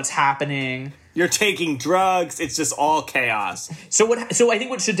 Denny, what's happening? You're taking drugs. It's just all chaos. So I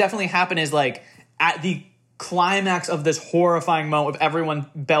think what should definitely happen is, like, at the climax of this horrifying moment of everyone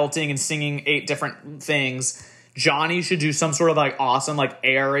belting and singing 8 different things, Johnny should do some sort of like awesome like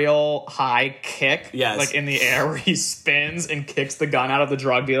aerial high kick, Yes. like in the air where he spins and kicks the gun out of the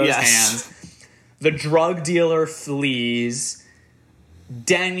drug dealer's Yes. hands. The drug dealer flees.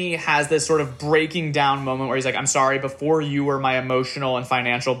 Denny has this sort of breaking down moment where he's like, I'm sorry, before you were my emotional and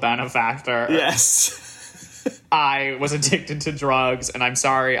financial benefactor, Yes. I was addicted to drugs, and I'm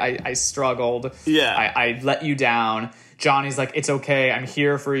sorry, I struggled. Yeah. I let you down. Johnny's like, it's okay, I'm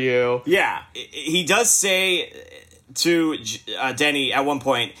here for you. Yeah. He does say to Denny at one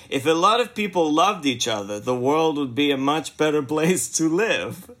point, if a lot of people loved each other, the world would be a much better place to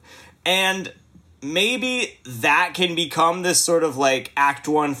live. And maybe that can become this sort of like Act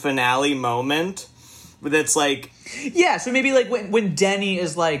 1 finale moment that's like... Yeah, so maybe like when Denny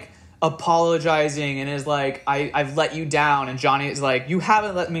is like apologizing and is like, I've let you down, and Johnny is like, you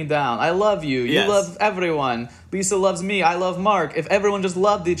haven't let me down, I love you, you Yes. love everyone, Lisa loves me, I love Mark, if everyone just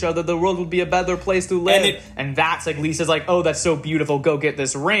loved each other, the world would be a better place to live. And that's like, Lisa's like, oh, that's so beautiful, go get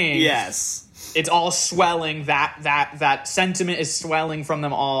this ring. Yes. It's all swelling, that sentiment is swelling from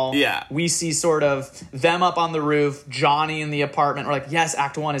them all. Yeah. We see sort of them up on the roof, Johnny in the apartment. We're like, yes,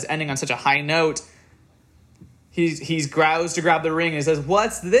 Act 1 is ending on such a high note. He's growls to grab the ring and he says,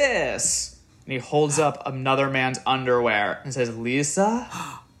 what's this? And he holds up another man's underwear and says, Lisa?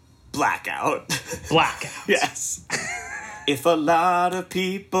 Blackout. Blackout. Yes. If a lot of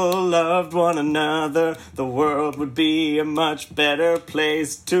people loved one another, the world would be a much better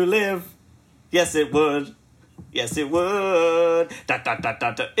place to live. Yes, it would. Yes, it would. Da, da, da,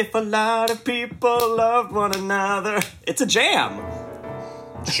 da, da. If a lot of people loved one another. It's a jam.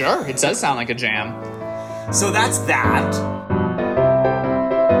 Sure, it does sound like a jam. So that's that.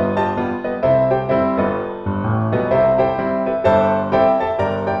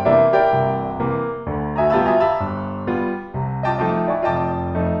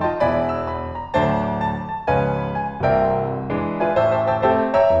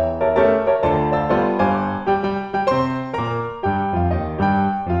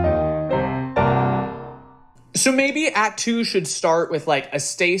 So maybe Act 2 should start with like a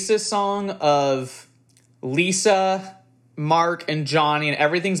stasis song of Lisa, Mark, and Johnny, and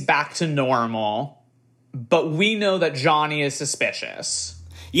everything's back to normal. But we know that Johnny is suspicious.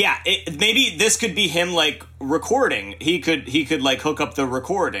 Yeah, maybe this could be him like recording. He could like hook up the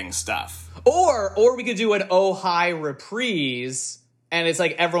recording stuff. Or we could do an Oh Hi reprise, and it's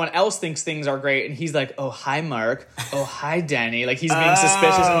like everyone else thinks things are great, and he's like, oh hi Mark, oh hi Denny, like he's being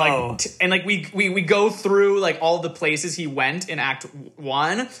suspicious, and like we go through like all the places he went in Act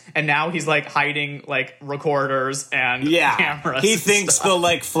 1, and now he's like hiding like recorders and cameras. He and thinks stuff. the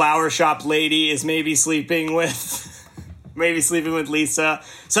like flower shop lady is maybe sleeping with Lisa.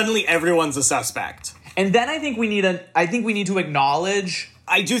 Suddenly everyone's a suspect. And then I think we need to acknowledge.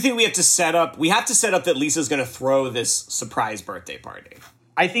 I do think we have to set up that Lisa's going to throw this surprise birthday party.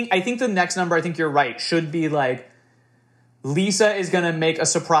 I think the next number, I think you're right, should be like Lisa is going to make a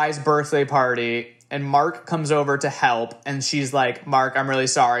surprise birthday party and Mark comes over to help and she's like, Mark, I'm really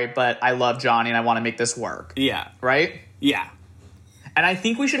sorry, but I love Johnny and I want to make this work. Yeah. Right? Yeah. And I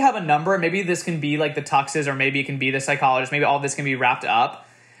think we should have a number. Maybe this can be like the tuxes, or maybe it can be the psychologist. Maybe all this can be wrapped up.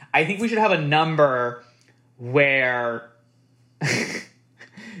 I think we should have a number where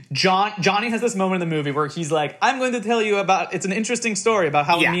Johnny has this moment in the movie where he's like, I'm going to tell you about, it's an interesting story about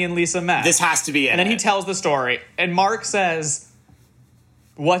how me and Lisa met. This has to be it. And then he tells the story, and Mark says,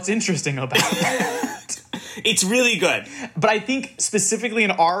 what's interesting about it? It's really good. But I think specifically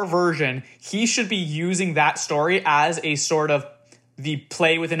in our version, he should be using that story as a sort of the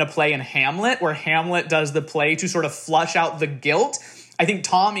play within a play in Hamlet, where Hamlet does the play to sort of flush out the guilt. I think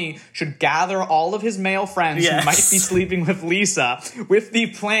Tommy should gather all of his male friends who might be sleeping with Lisa with the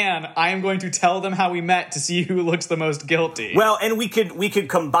plan, I am going to tell them how we met to see who looks the most guilty. Well, and we could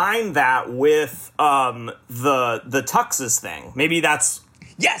combine that with the tuxes thing. Maybe that's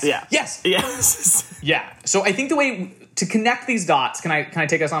Yes. Yeah. Yes. Yes. Yeah. So I think the way to connect these dots, can I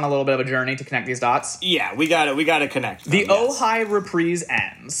take us on a little bit of a journey to connect these dots? Yeah, we gotta connect them, The Oh Hi reprise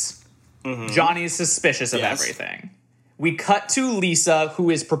ends. Mm-hmm. Johnny's suspicious of everything. We cut to Lisa, who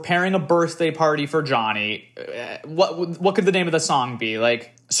is preparing a birthday party for Johnny. What could the name of the song be?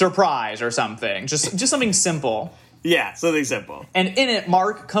 Like Surprise or something. Just something simple. Yeah, something simple. And in it,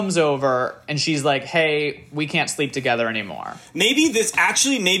 Mark comes over and she's like, hey, we can't sleep together anymore. Maybe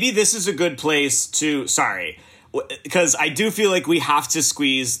this is a good place to, because I do feel like we have to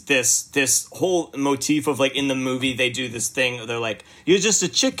squeeze this whole motif of, like, in the movie they do this thing, they're like, you're just a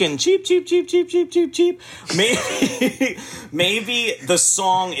chicken, cheep, cheep, cheep, cheep, cheep, cheep, cheep. Maybe the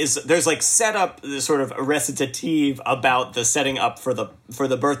song there's like set up this sort of recitative about the setting up for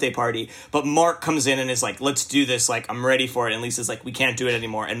the birthday party, but Mark comes in and is like, let's do this, like, I'm ready for it, and Lisa's like, we can't do it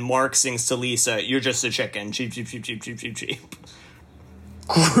anymore, and Mark sings to Lisa, you're just a chicken, cheep, cheep, cheep, cheep, cheep, cheep, cheep.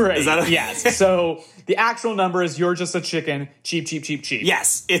 Great. Is that okay? Yes. So the actual number is you're just a chicken, cheep, cheep, cheep, cheep.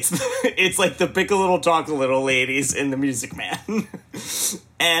 Yes, it's like the Pick a Little Talk a Little ladies in The Music Man.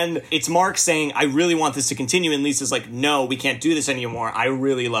 And it's Mark saying, I really want this to continue, and Lisa's like, no, we can't do this anymore. I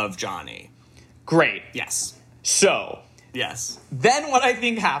really love Johnny. Great. Yes. So Yes. then what I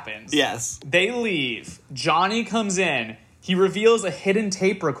think happens. Yes. They leave. Johnny comes in. He reveals a hidden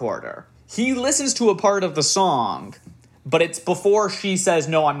tape recorder. He listens to a part of the song, but it's before she says,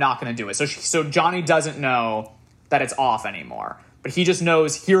 no, I'm not going to do it. So Johnny doesn't know that it's off anymore. But he just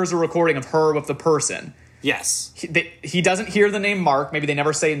knows, here's a recording of her with the person. Yes. He doesn't hear the name Mark. Maybe they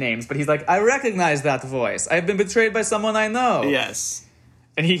never say names. But he's like, I recognize that voice. I've been betrayed by someone I know. Yes.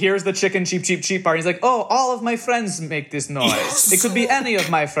 And he hears the chicken cheep cheep cheep part. And he's like, oh, all of my friends make this noise. Yes. It could be any of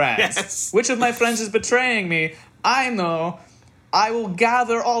my friends. Yes. Which of my friends is betraying me? I know. I will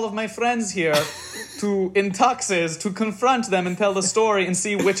gather all of my friends here in tuxes to confront them and tell the story and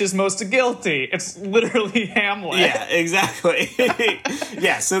see which is most guilty. It's literally Hamlet. Yeah, exactly.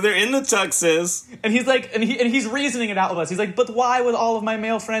 Yeah, so they're in the tuxes. And he's like, and he's reasoning it out with us. He's like, but why would all of my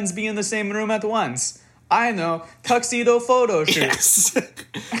male friends be in the same room at once? I know, tuxedo photo shoot. Yes.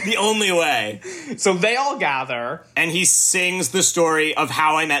 The only way. So they all gather. And he sings the story of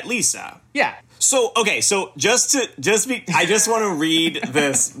how I met Lisa. Yeah. So, okay, so I just want to read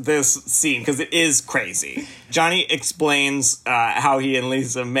this scene because it is crazy. Johnny explains how he and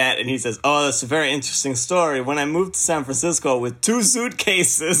Lisa met, and he says, oh, that's a very interesting story. When I moved to San Francisco with 2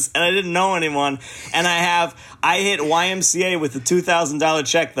 suitcases, and I didn't know anyone, and I hit YMCA with a $2,000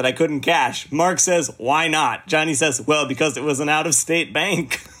 check that I couldn't cash. Mark says, why not? Johnny says, well, because it was an out-of-state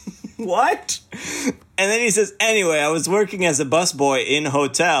bank. What? And then he says, anyway, I was working as a busboy in a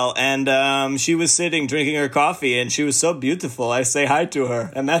hotel, and she was sitting drinking her coffee, and she was so beautiful, I say hi to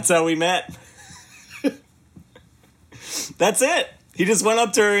her, and that's how we met. That's it. He just went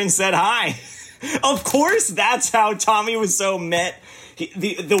up to her and said hi. Of course, that's how Tommy Wiseau met.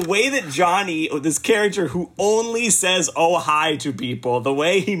 The way that Johnny, this character who only says oh hi to people, the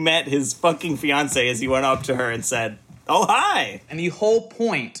way he met his fucking fiance is he went up to her and said, oh hi. And the whole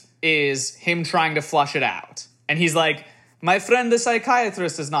point is him trying to flush it out. And he's like, my friend the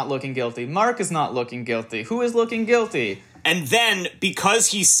psychiatrist is not looking guilty. Mark is not looking guilty. Who is looking guilty? And then,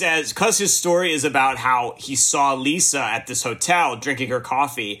 because his story is about how he saw Lisa at this hotel drinking her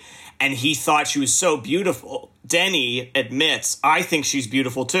coffee, and he thought she was so beautiful, Denny admits, I think she's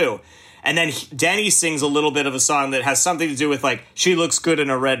beautiful too. And then Denny sings a little bit of a song that has something to do with, like, she looks good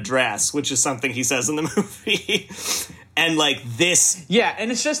in a red dress, which is something he says in the movie. And, like, this... Yeah,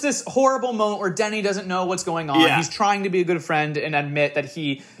 and it's just this horrible moment where Denny doesn't know what's going on. Yeah. He's trying to be a good friend and admit that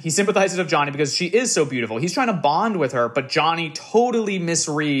he sympathizes with Johnny because she is so beautiful. He's trying to bond with her, but Johnny totally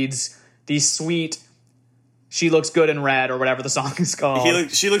misreads the sweet, she looks good in red, or whatever the song is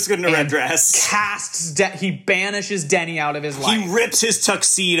called. She looks good in a red dress. He banishes Denny out of his life. He rips his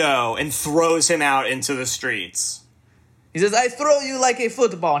tuxedo and throws him out into the streets. He says, I throw you like a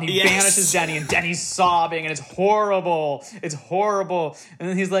football. And he banishes Denny, and Denny's sobbing, and it's horrible. It's horrible. And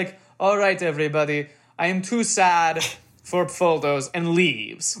then he's like, all right, everybody, I am too sad for photos, and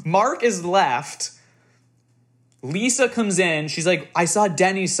leaves. Mark is left. Lisa comes in. She's like, I saw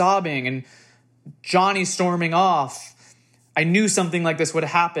Denny sobbing and Johnny storming off. I knew something like this would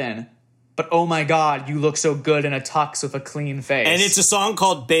happen. But oh my God, you look so good in a tux with a clean face. And it's a song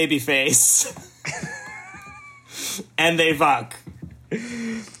called Babyface. And they fuck.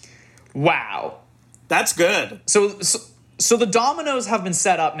 Wow. That's good. So the dominoes have been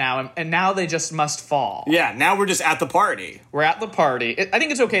set up now, and now they just must fall. Yeah, now we're just at the party. We're at the party. I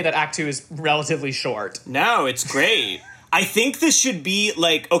think it's okay that Act 2 is relatively short. No, it's great. I think this should be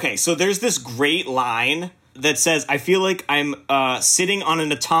like, okay, so there's this great line that says, I feel like I'm sitting on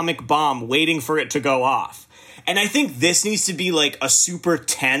an atomic bomb waiting for it to go off. And I think this needs to be like a super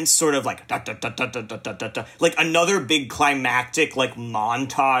tense sort of like da, da, da, da, da, da, da, da, like another big climactic like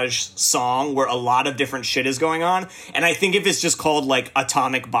montage song where a lot of different shit is going on. And I think if it's just called like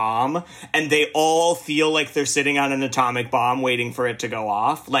Atomic Bomb and they all feel like they're sitting on an atomic bomb waiting for it to go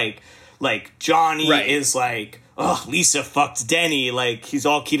off, like Johnny is like, ugh, Lisa fucked Denny. Like, he's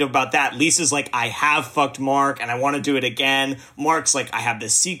all keyed up about that. Lisa's like, I have fucked Mark and I want to do it again. Mark's like, I have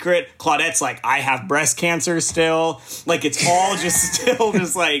this secret. Claudette's like, I have breast cancer still. Like, it's all just still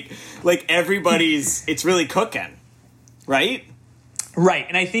just like everybody's, it's really cooking. Right? Right.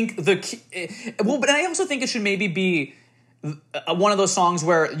 And I think but I also think it should maybe be one of those songs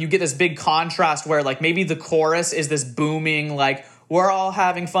where you get this big contrast where like maybe the chorus is this booming, like, we're all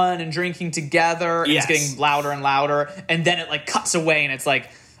having fun and drinking together, and it's getting louder and louder, and then it, like, cuts away, and it's like,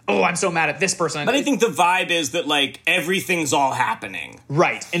 oh, I'm so mad at this person. But I think the vibe is that, like, everything's all happening.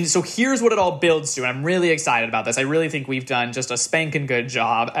 Right, and so here's what it all builds to, and I'm really excited about this. I really think we've done just a spanking good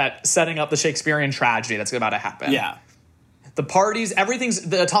job at setting up the Shakespearean tragedy that's about to happen. Yeah. The parties,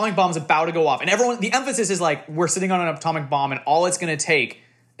 the atomic bomb's about to go off, and the emphasis is, like, we're sitting on an atomic bomb, and all it's going to take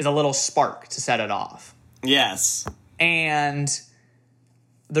is a little spark to set it off. Yes. And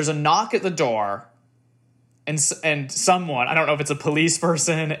there's a knock at the door, and someone, I don't know if it's a police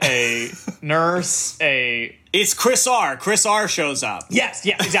person, a nurse, It's Chris R. Chris R. shows up. Yes,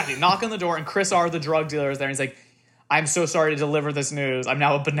 exactly. Knock on the door, and Chris R., the drug dealer, is there, and he's like, I'm so sorry to deliver this news. I'm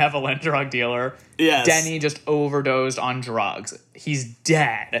now a benevolent drug dealer. Yes. Denny just overdosed on drugs. He's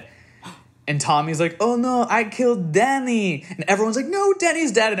dead. And Tommy's like, oh no, I killed Denny. And everyone's like, no,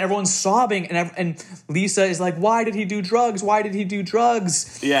 Denny's dead. And everyone's sobbing. And Lisa is like, why did he do drugs? Why did he do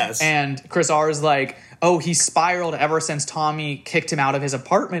drugs? Yes. And Chris R is like, oh, he spiraled ever since Tommy kicked him out of his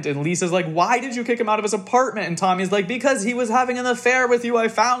apartment. And Lisa's like, why did you kick him out of his apartment? And Tommy's like, because he was having an affair with you. I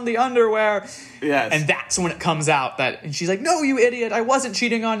found the underwear. Yes. And that's when it comes out and she's like, no, you idiot. I wasn't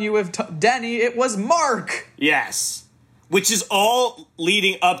cheating on you with Denny. It was Mark. Yes. Which is all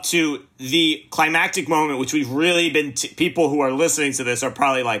leading up to the climactic moment, which we've really been... people who are listening to this are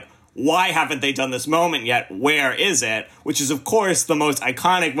probably like, why haven't they done this moment yet? Where is it? Which is, of course, the most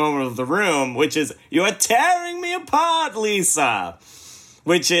iconic moment of the room, which is, you're tearing me apart, Lisa.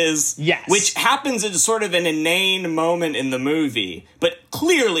 Which is... Yes. Which happens in sort of an inane moment in the movie, but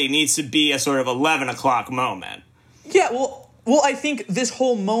clearly needs to be a sort of 11 o'clock moment. Yeah, Well, I think this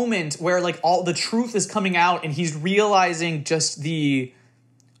whole moment where, like, all the truth is coming out and he's realizing just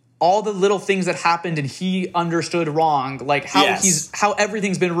all the little things that happened and he understood wrong, like how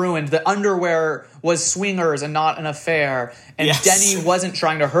everything's been ruined. The underwear was swingers and not an affair, and Denny wasn't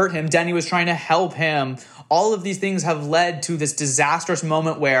trying to hurt him. Denny was trying to help him. All of these things have led to this disastrous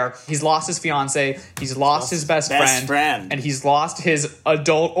moment where he's lost his fiance, he's lost his best friend, and he's lost his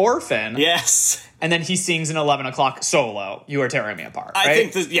adult orphan. Yes. And then he sings an 11 o'clock solo, You Are Tearing Me Apart, right? I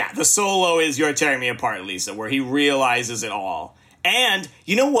think, the solo is You're Tearing Me Apart, Lisa, where he realizes it all. And,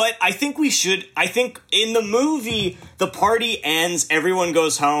 you know what? I think in the movie, the party ends, everyone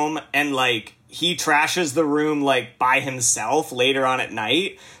goes home, and, like, he trashes the room, like, by himself later on at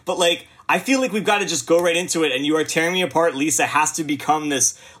night. But, like, I feel like we've got to just go right into it, and You Are Tearing Me Apart, Lisa, has to become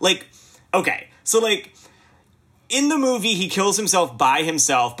this, like, okay, so, like... In the movie, he kills himself by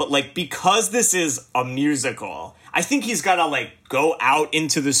himself, but, like, because this is a musical, I think he's gotta, like, go out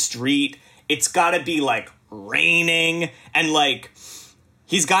into the street. It's gotta be, like, raining, and, like,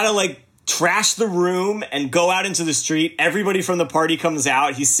 he's gotta, like, trash the room and go out into the street. Everybody from the party comes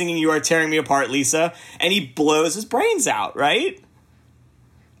out. He's singing You Are Tearing Me Apart, Lisa, and he blows his brains out, right?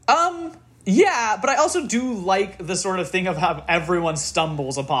 Yeah, but I also do like the sort of thing of how everyone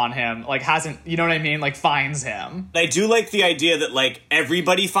stumbles upon him, like hasn't, you know what I mean, like finds him. I do like the idea that, like,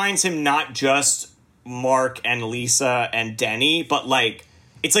 everybody finds him, not just Mark and Lisa and Denny, but, like,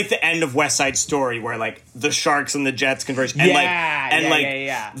 it's like the end of West Side Story where, like, the Sharks and the Jets converge. And,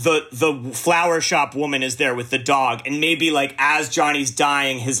 the flower shop woman is there with the dog. And maybe, like, as Johnny's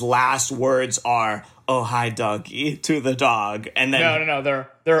dying, his last words are, "Oh, hi, doggy," to the dog. And then, No.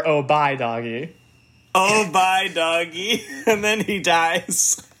 They're oh, bye, doggy. "Oh, bye, doggy." And then he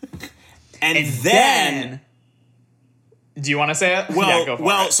dies. And then do you want to say it? Well, Yeah, go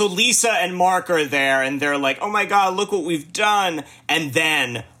for it. so Lisa and Mark are there, and they're like, "Oh my God, look what we've done!" And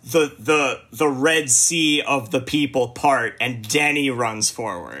then the Red Sea of the people part, and Denny runs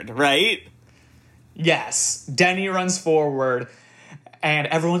forward, right? Yes, Denny runs forward, and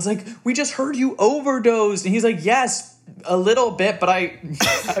everyone's like, "We just heard you overdosed," and he's like, "Yes, a little bit, but I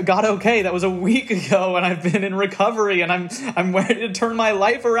got okay. That was a week ago, and I've been in recovery, and I'm ready to turn my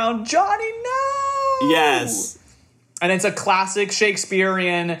life around." Johnny, no. Yes. And it's a classic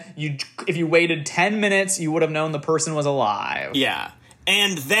Shakespearean. If you waited 10 minutes, you would have known the person was alive. Yeah.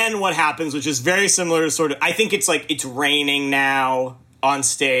 And then what happens, which is very similar to sort of, I think it's like it's raining now on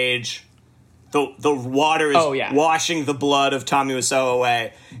stage. The water is washing the blood of Tommy Wiseau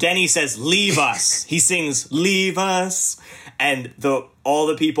away. Denny says, "Leave us." He sings, "Leave us." And all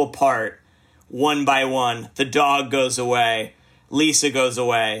the people part one by one. The dog goes away. Lisa goes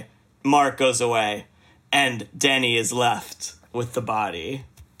away. Mark goes away. And Denny is left with the body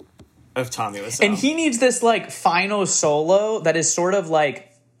of Tommy Wiseau. And he needs this, like, final solo that is sort of like,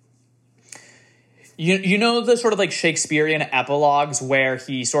 you know the sort of like Shakespearean epilogues where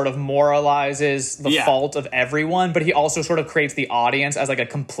he sort of moralizes the fault of everyone, but he also sort of creates the audience as like a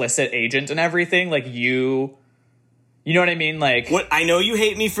complicit agent and everything. Like you know what I mean? Like, what, I know you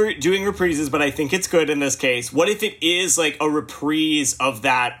hate me for doing reprises, but I think it's good in this case. What if it is like a reprise of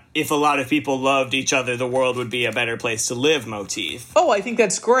that, "if a lot of people loved each other, the world would be a better place to live" motif? Oh, I think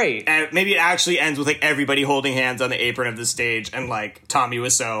that's great. And maybe it actually ends with like everybody holding hands on the apron of the stage and like Tommy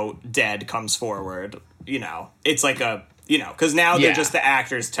Wiseau dead comes forward. You know, it's like a, you know, because now they're just the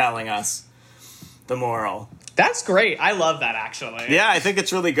actors telling us the moral. That's great. I love that, actually. Yeah, I think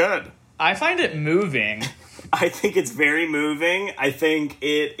it's really good. I find it moving. I think it's very moving. I think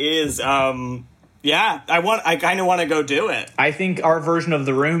it is, I kind of want to go do it. I think our version of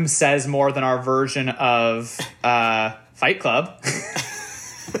The Room says more than our version of Fight Club.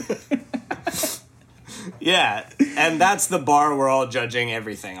 Yeah, and that's the bar we're all judging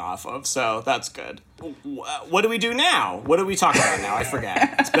everything off of, so that's good. What do we do now? What do we talk about now? I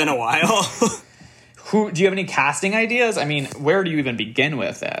forget. It's been a while. Do you have any casting ideas? I mean, where do you even begin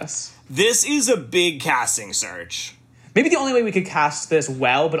with this? This is a big casting search. Maybe the only way we could cast this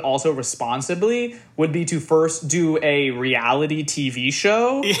well, but also responsibly, would be to first do a reality TV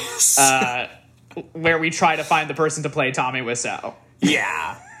show. Yes. Where we try to find the person to play Tommy Wiseau.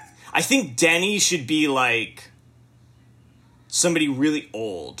 Yeah. I think Denny should be like somebody really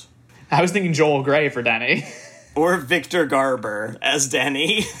old. I was thinking Joel Grey for Denny. Or Victor Garber as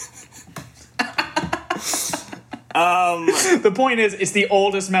Denny. The point is, it's the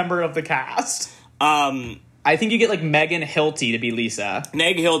oldest member of the cast. I think you get like Megan Hilty to be Lisa.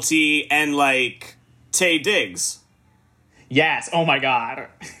 Meg Hilty and like Taye Diggs. Yes. Oh my God.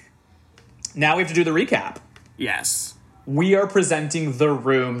 Now we have to do the recap. Yes. We are presenting The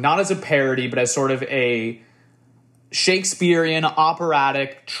Room, not as a parody, but as sort of a Shakespearean,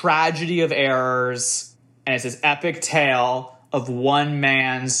 operatic tragedy of errors. And it's this epic tale of one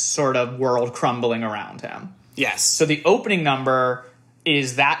man's sort of world crumbling around him. Yes. So the opening number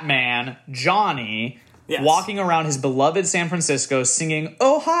is that man, Johnny, walking around his beloved San Francisco singing,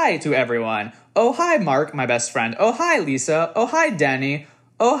 "Oh, hi" to everyone. "Oh, hi, Mark, my best friend. Oh, hi, Lisa. Oh, hi, Denny.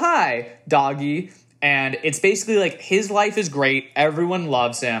 Oh, hi, doggy." And it's basically like his life is great. Everyone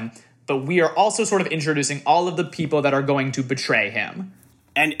loves him. But we are also sort of introducing all of the people that are going to betray him.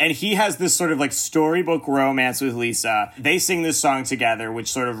 And he has this sort of like storybook romance with Lisa. They sing this song together, which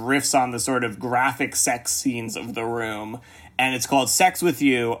sort of riffs on the sort of graphic sex scenes of The Room. And it's called Sex With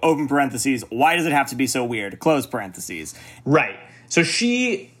You, open parentheses, why does it have to be so weird, close parentheses. Right. So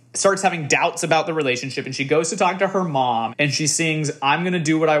she starts having doubts about the relationship, and she goes to talk to her mom, and she sings, "I'm going to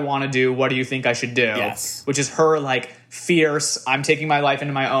do what I want to do. What do you think I should do?" Yes. Which is her, like, fierce, I'm taking my life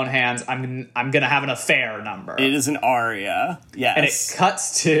into my own hands, I'm going to have an affair number. It is an aria. Yes. And it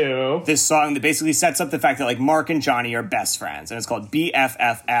cuts to this song that basically sets up the fact that, like, Mark and Johnny are best friends. And it's called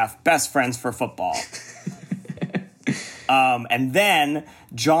BFFF, Best Friends for Football. And then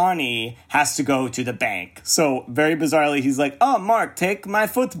Johnny has to go to the bank. So very bizarrely, he's like, "Oh, Mark, take my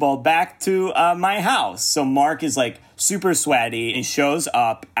football back to my house." So Mark is like super sweaty and shows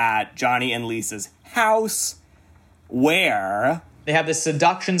up at Johnny and Lisa's house where they have this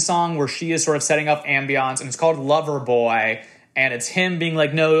seduction song where she is sort of setting up ambiance, and it's called Lover Boy. And it's him being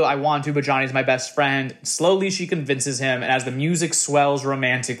like, "No, I want to, but Johnny's my best friend." Slowly she convinces him, and as the music swells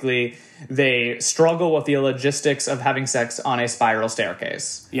romantically, they struggle with the logistics of having sex on a spiral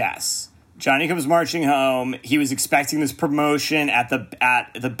staircase. Yes. Johnny comes marching home. He was expecting this promotion at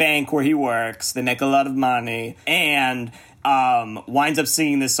the bank where he works. They make a lot of money. And winds up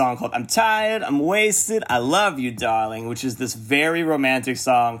singing this song called I'm Tired, I'm Wasted, I Love You, Darling, which is this very romantic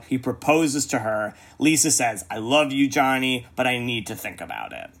song. He proposes to her. Lisa says, I love you, Johnny, but I need to think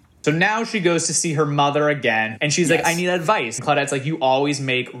about it. So now she goes to see her mother again, and she's like, I need advice. And Claudette's like, you always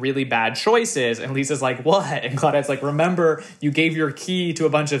make really bad choices. And Lisa's like, what? And Claudette's like, remember, you gave your key to a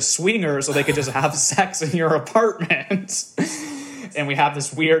bunch of swingers so they could just have sex in your apartment. And we have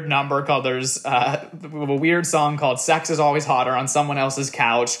this weird number called, there's a weird song called Sex is Always Hotter on Someone Else's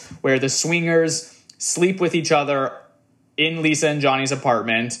Couch, where the swingers sleep with each other in Lisa and Johnny's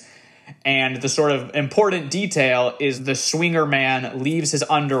apartment. And the sort of important detail is the swinger man leaves his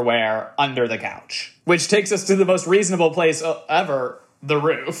underwear under the couch, which takes us to the most reasonable place ever, the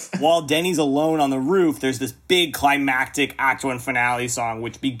roof. While Denny's alone on the roof, there's this big climactic Act 1 finale song,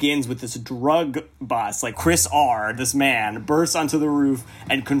 which begins with this drug bust. Like, Chris R., this man, bursts onto the roof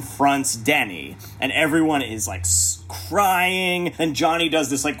and confronts Denny. And everyone is, like, crying. And Johnny does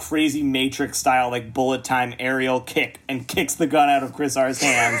this, like, crazy Matrix-style, like, bullet time aerial kick and kicks the gun out of Chris R.'s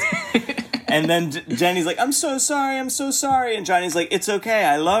hands. And then Jenny's like, I'm so sorry. And Johnny's like, it's okay,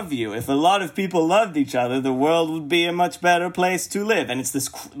 I love you. If a lot of people loved each other, the world would be a much better place to live. And it's this,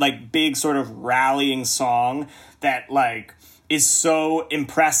 like, big sort of rallying song that, like, is so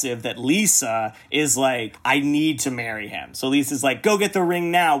impressive that Lisa is like, I need to marry him. So Lisa's like, go get the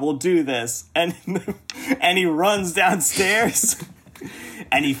ring now, we'll do this. And he runs downstairs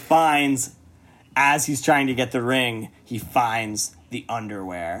and he finds, as he's trying to get the ring, he finds the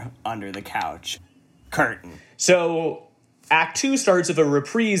underwear under the couch. Curtain. So Act 2 starts with a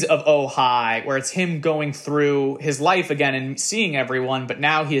reprise of Oh Hi, where it's him going through his life again and seeing everyone, but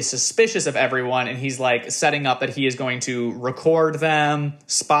now he is suspicious of everyone, and he's like setting up that he is going to record them,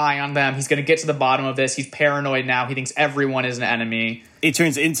 spy on them. He's going to get to the bottom of this. He's paranoid now. He thinks everyone is an enemy. It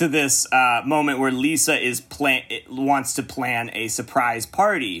turns into this moment where Lisa wants to plan a surprise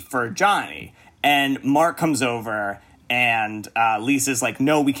party for Johnny, and Mark comes over. And Lisa's like,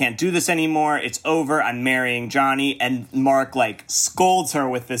 no, we can't do this anymore. It's over. I'm marrying Johnny. And Mark, like, scolds her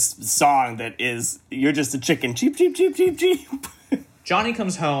with this song that is, you're just a chicken. Cheep, cheep, cheep, cheep, cheep. Johnny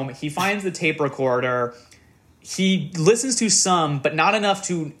comes home. He finds the tape recorder. He listens to some, but not enough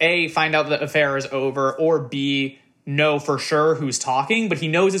to, A, find out the affair is over, or B, know for sure who's talking. But he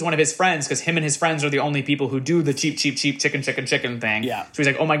knows it's one of his friends because him and his friends are the only people who do the cheep, cheep, cheep, chicken, chicken, chicken thing. Yeah. So he's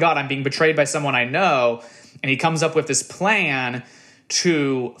like, oh my God, I'm being betrayed by someone I know. And he comes up with this plan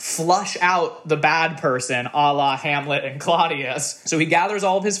to flush out the bad person, a la Hamlet and Claudius. So he gathers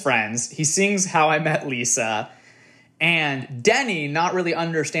all of his friends. He sings How I Met Lisa. And Denny, not really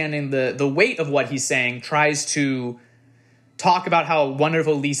understanding the weight of what he's saying, tries to talk about how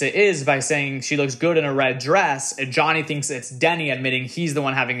wonderful Lisa is by saying she looks good in a red dress. And Johnny thinks it's Denny admitting he's the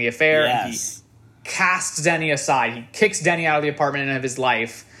one having the affair. Yes. And he casts Denny aside. He kicks Denny out of the apartment and of his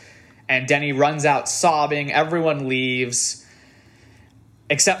life. And Denny runs out sobbing. Everyone leaves,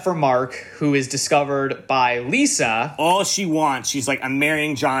 except for Mark, who is discovered by Lisa. All she wants, she's like, I'm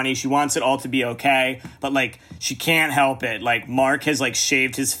marrying Johnny. She wants it all to be okay. But, like, she can't help it. Like, Mark has, like,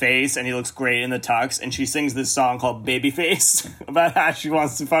 shaved his face, and he looks great in the tux. And she sings this song called Babyface about how she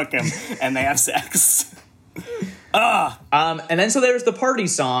wants to fuck him. And they have sex. And then so there's the party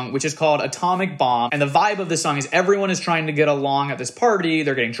song, which is called Atomic Bomb. And the vibe of this song is everyone is trying to get along at this party.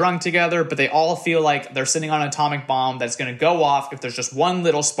 They're getting drunk together, but they all feel like they're sitting on an atomic bomb that's going to go off if there's just one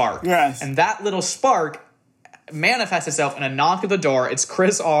little spark. Yes. And that little spark manifests itself in a knock at the door. It's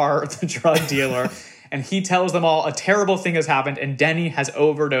Chris R., the drug dealer, and he tells them all a terrible thing has happened and Denny has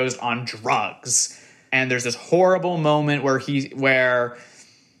overdosed on drugs. And there's this horrible moment where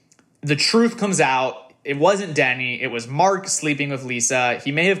the truth comes out. It wasn't Denny. It was Mark sleeping with Lisa.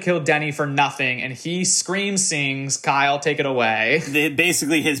 He may have killed Denny for nothing, and he screams, sings, Kyle, take it away.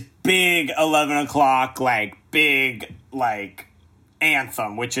 Basically his big 11 o'clock, like, big, like,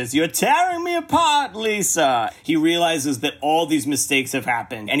 anthem, which is, you're tearing me apart, Lisa. He realizes that all these mistakes have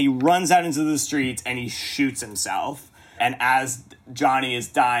happened, and he runs out into the streets, and he shoots himself. And as Johnny is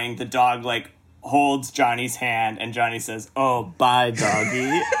dying, the dog, like, holds Johnny's hand, and Johnny says, oh, bye,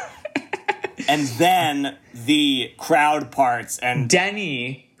 doggy. And then the crowd parts and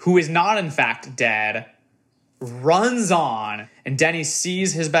Denny, who is not in fact dead, runs on, and Denny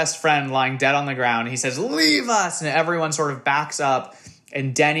sees his best friend lying dead on the ground. He says, leave us! And everyone sort of backs up,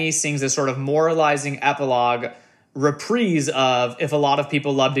 and Denny sings this sort of moralizing epilogue reprise of if a lot of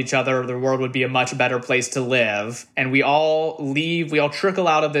people loved each other, the world would be a much better place to live. And we all leave, we all trickle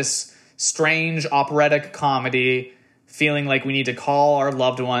out of this strange operatic comedy, feeling like we need to call our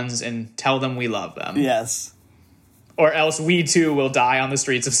loved ones and tell them we love them. Yes. Or else we too will die on the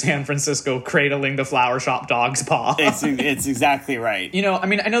streets of San Francisco cradling the flower shop dog's paw. It's exactly right. You know, I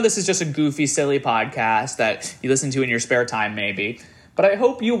mean, I know this is just a goofy, silly podcast that you listen to in your spare time, maybe. But I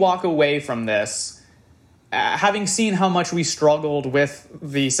hope you walk away from this, having seen how much we struggled with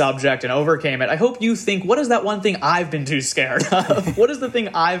the subject and overcame it. I hope you think, what is that one thing I've been too scared of? What is the thing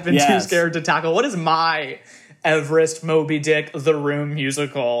I've been too scared to tackle? What is my Everest, Moby Dick, The Room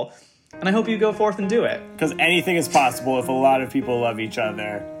musical? And I hope you go forth and do it. Because anything is possible if a lot of people love each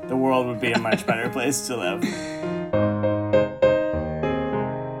other. The world would be a much better place to live.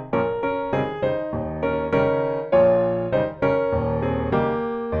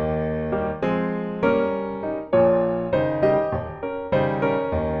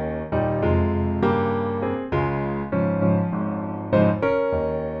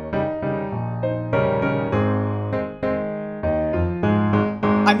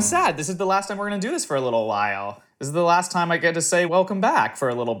 I'm sad. This is the last time we're going to do this for a little while. This is the last time I get to say welcome back for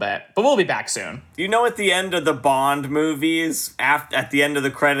a little bit. But we'll be back soon. You know, at the end of the Bond movies, at the end of the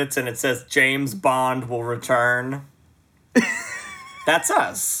credits, and it says James Bond will return? That's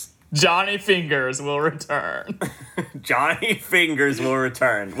us. Johnny Fingers will return. Johnny Fingers will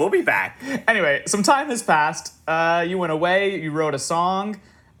return. We'll be back. Anyway, some time has passed. You went away. You wrote a song.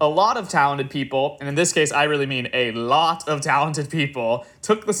 A lot of talented people, and in this case, I really mean a lot of talented people,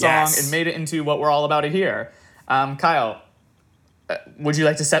 took the song and made it into what we're all about here. Kyle, would you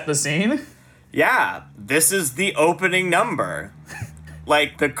like to set the scene? Yeah, this is the opening number.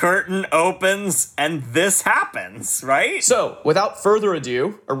 Like, the curtain opens and this happens, right? So, without further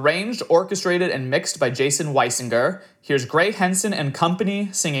ado, arranged, orchestrated, and mixed by Jason Weisinger, here's Gray Henson and company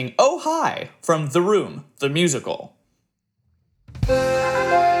singing Oh Hi from The Room, the musical.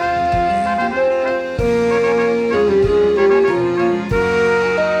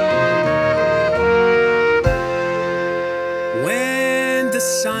 When the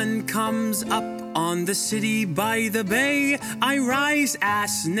sun comes up on the city by the bay, I rise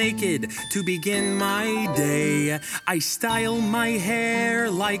ass naked to begin my day. I style my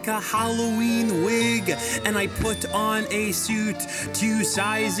hair like a Halloween wig, and I put on a suit 2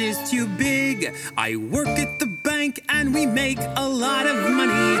 sizes too big. I work at the bank and we make a lot of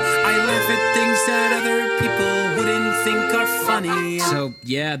money. I laugh at things that other people wouldn't think are funny. So,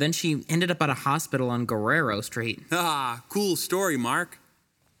 yeah, then she ended up at a hospital on Guerrero Street. Ah, cool story, Mark.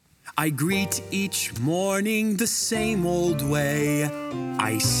 I greet each morning the same old way.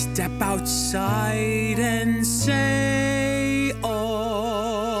 I step outside and say,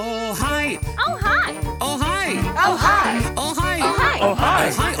 oh, hi. Oh, hi. Oh, hi. Oh, hi. Oh, hi. Oh, hi. Oh,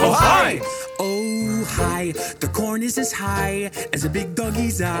 hi. Oh, hi. Oh, hi. The corn is as high as a big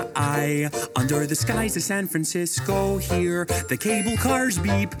doggy's eye. Under the skies of San Francisco here, the cable cars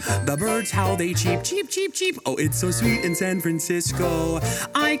beep, the birds how they cheep, cheep, cheep, cheep. Oh, it's so sweet in San Francisco.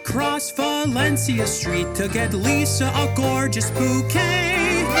 I cross Valencia Street to get Lisa a gorgeous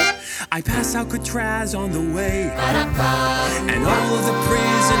bouquet. I pass Alcatraz on the way, and all of the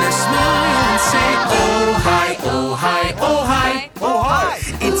prisoners smile and say, oh, hi, oh, hi, oh, hi, oh, hi.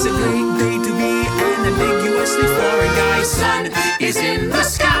 It's a great day to be unambiguously foreign guy. Sun is in the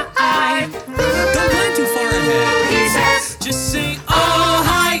sky. Don't plan too far ahead. Just say, oh,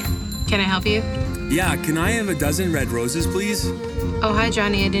 hi. Can I help you? Yeah, can I have a dozen red roses, please? Oh, hi,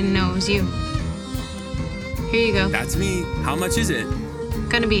 Johnny. I didn't know it was you. Here you go. That's me. How much is it?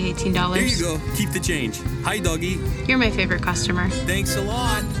 Gonna be $18. Here you go. Keep the change. Hi, doggy. You're my favorite customer. Thanks a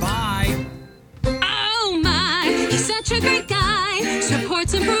lot. Bye. Oh my, he's such a great guy.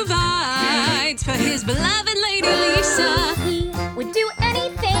 Supports and provides for his beloved lady Lisa. He would do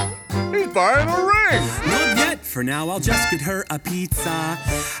anything. He's buying a ring. Not yet. For now, I'll just get her a pizza.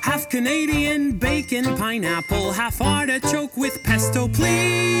 Half Canadian bacon, pineapple, half artichoke with pesto,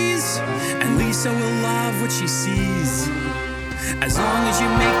 please. And Lisa will love what she sees, as long as you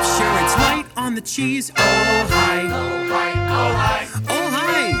make sure it's light on the cheese. Oh, hi. Oh, hi. Oh, hi. Oh,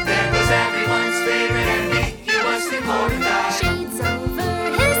 hi. There goes everyone's favorite ambiguously foreign guy. Shades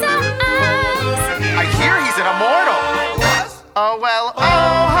over his eyes. I hear he's an immortal. What? Oh, well, oh,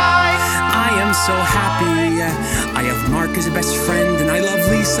 hi. I am so happy. I have Mark as a best friend, and I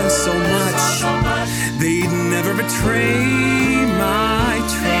love Lisa so much. They'd never betray my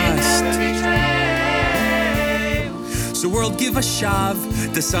trust. So world, give a shove.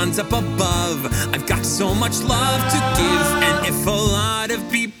 The sun's up above. I've got so much love to give, and if a lot of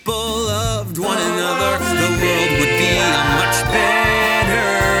people loved one another, the world would be a much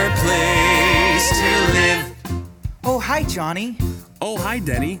better place to live. Oh, hi, Johnny. Oh, hi,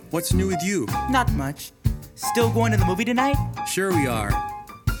 Denny. What's new with you? Not much. Still going to the movie tonight? Sure we are.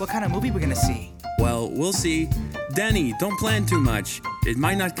 What kind of movie we gonna see? Well, we'll see. Denny, don't plan too much. It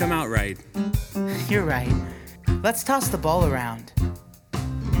might not come out right. You're right. Let's toss the ball around.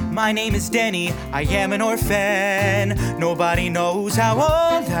 My name is Denny, I am an orphan. Nobody knows how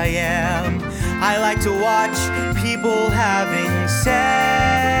old I am. I like to watch people having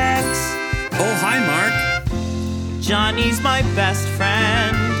sex. Oh, hi, Mark. Johnny's my best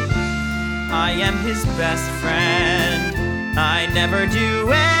friend. I am his best friend. I never do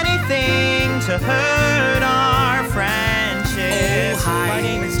anything to hurt our friendship. Oh, hi. My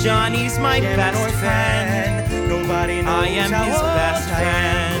name is Johnny's my best friend. Nobody knows I am his best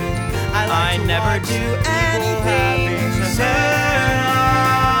friend. I never do anything to hurt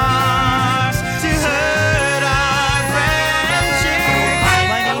our friendship.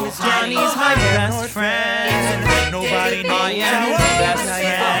 My name is Johnny's my best friend. Nobody knows I am his best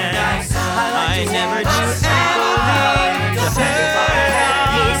friend. I never do anything to hurt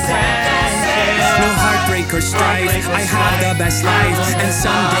our friendship. No heartbreak or strife, I have the best life. And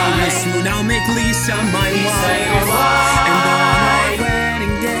someday real soon I'll make Lisa my wife. And on our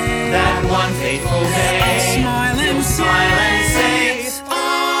wedding day, that one fateful day, I'll smile and say,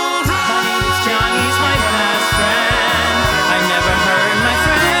 oh, hi. My name is Johnny's my best friend. I never hurt my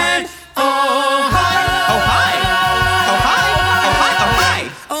friend. Oh, hi. Oh, hi. Oh, hi. Oh, hi. Oh, hi.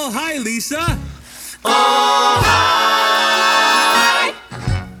 Oh, hi, Lisa. Oh, hi.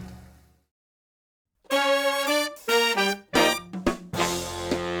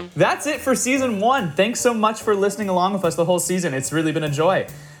 That's it for season 1. Thanks so much for listening along with us the whole season. It's really been a joy.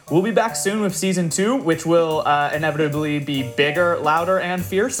 We'll be back soon with season 2, which will inevitably be bigger, louder, and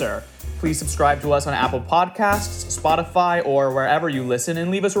fiercer. Please subscribe to us on Apple Podcasts, Spotify, or wherever you listen, and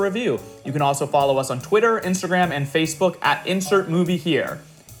leave us a review. You can also follow us on Twitter, Instagram, and Facebook at Insert Movie Here.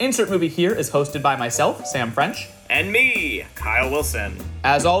 Insert Movie Here is hosted by myself, Sam French. And me, Kyle Wilson.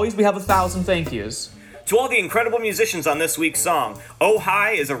 As always, we have 1,000 thank yous. To all the incredible musicians on this week's song, Oh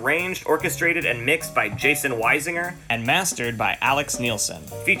Hi is arranged, orchestrated, and mixed by Jason Weisinger. And mastered by Alex Nielsen.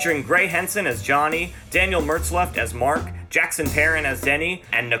 Featuring Gray Henson as Johnny, Daniel Mertzleft as Mark, Jackson Perrin as Denny,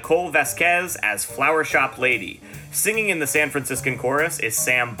 and Nicole Vasquez as Flower Shop Lady. Singing in the San Franciscan chorus is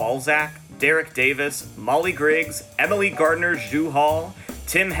Sam Balzac, Derek Davis, Molly Griggs, Emily Gardner-Zhu Hall,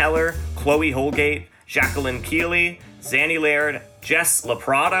 Tim Heller, Chloe Holgate, Jacqueline Keeley, Zanny Laird, Jess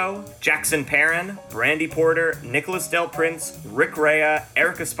Laprado, Jackson Perrin, Brandy Porter, Nicholas Del Prince, Rick Rea,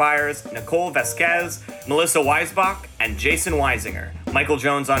 Erica Spires, Nicole Vasquez, Melissa Weisbach, and Jason Weisinger. Michael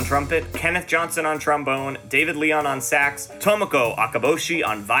Jones on trumpet, Kenneth Johnson on trombone, David Leon on sax, Tomoko Akaboshi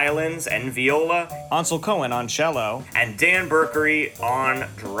on violins and viola, Ansel Cohen on cello, and Dan Berkery on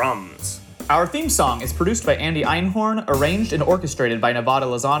drums. Our theme song is produced by Andy Einhorn, arranged and orchestrated by Nevada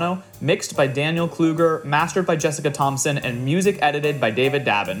Lozano, mixed by Daniel Kluger, mastered by Jessica Thompson, and music edited by David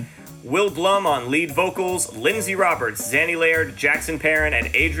Dabin. Will Blum on lead vocals, Lindsay Roberts, Zanny Laird, Jackson Perrin,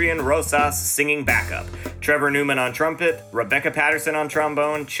 and Adrian Rosas singing backup. Trevor Newman on trumpet, Rebecca Patterson on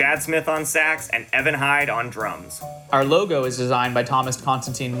trombone, Chad Smith on sax, and Evan Hyde on drums. Our logo is designed by Thomas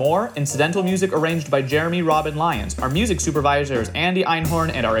Constantine Moore, incidental music arranged by Jeremy Robin Lyons. Our music supervisor is Andy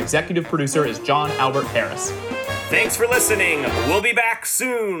Einhorn, and our executive producer is John Albert Harris. Thanks for listening. We'll be back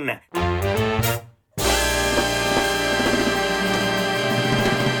soon.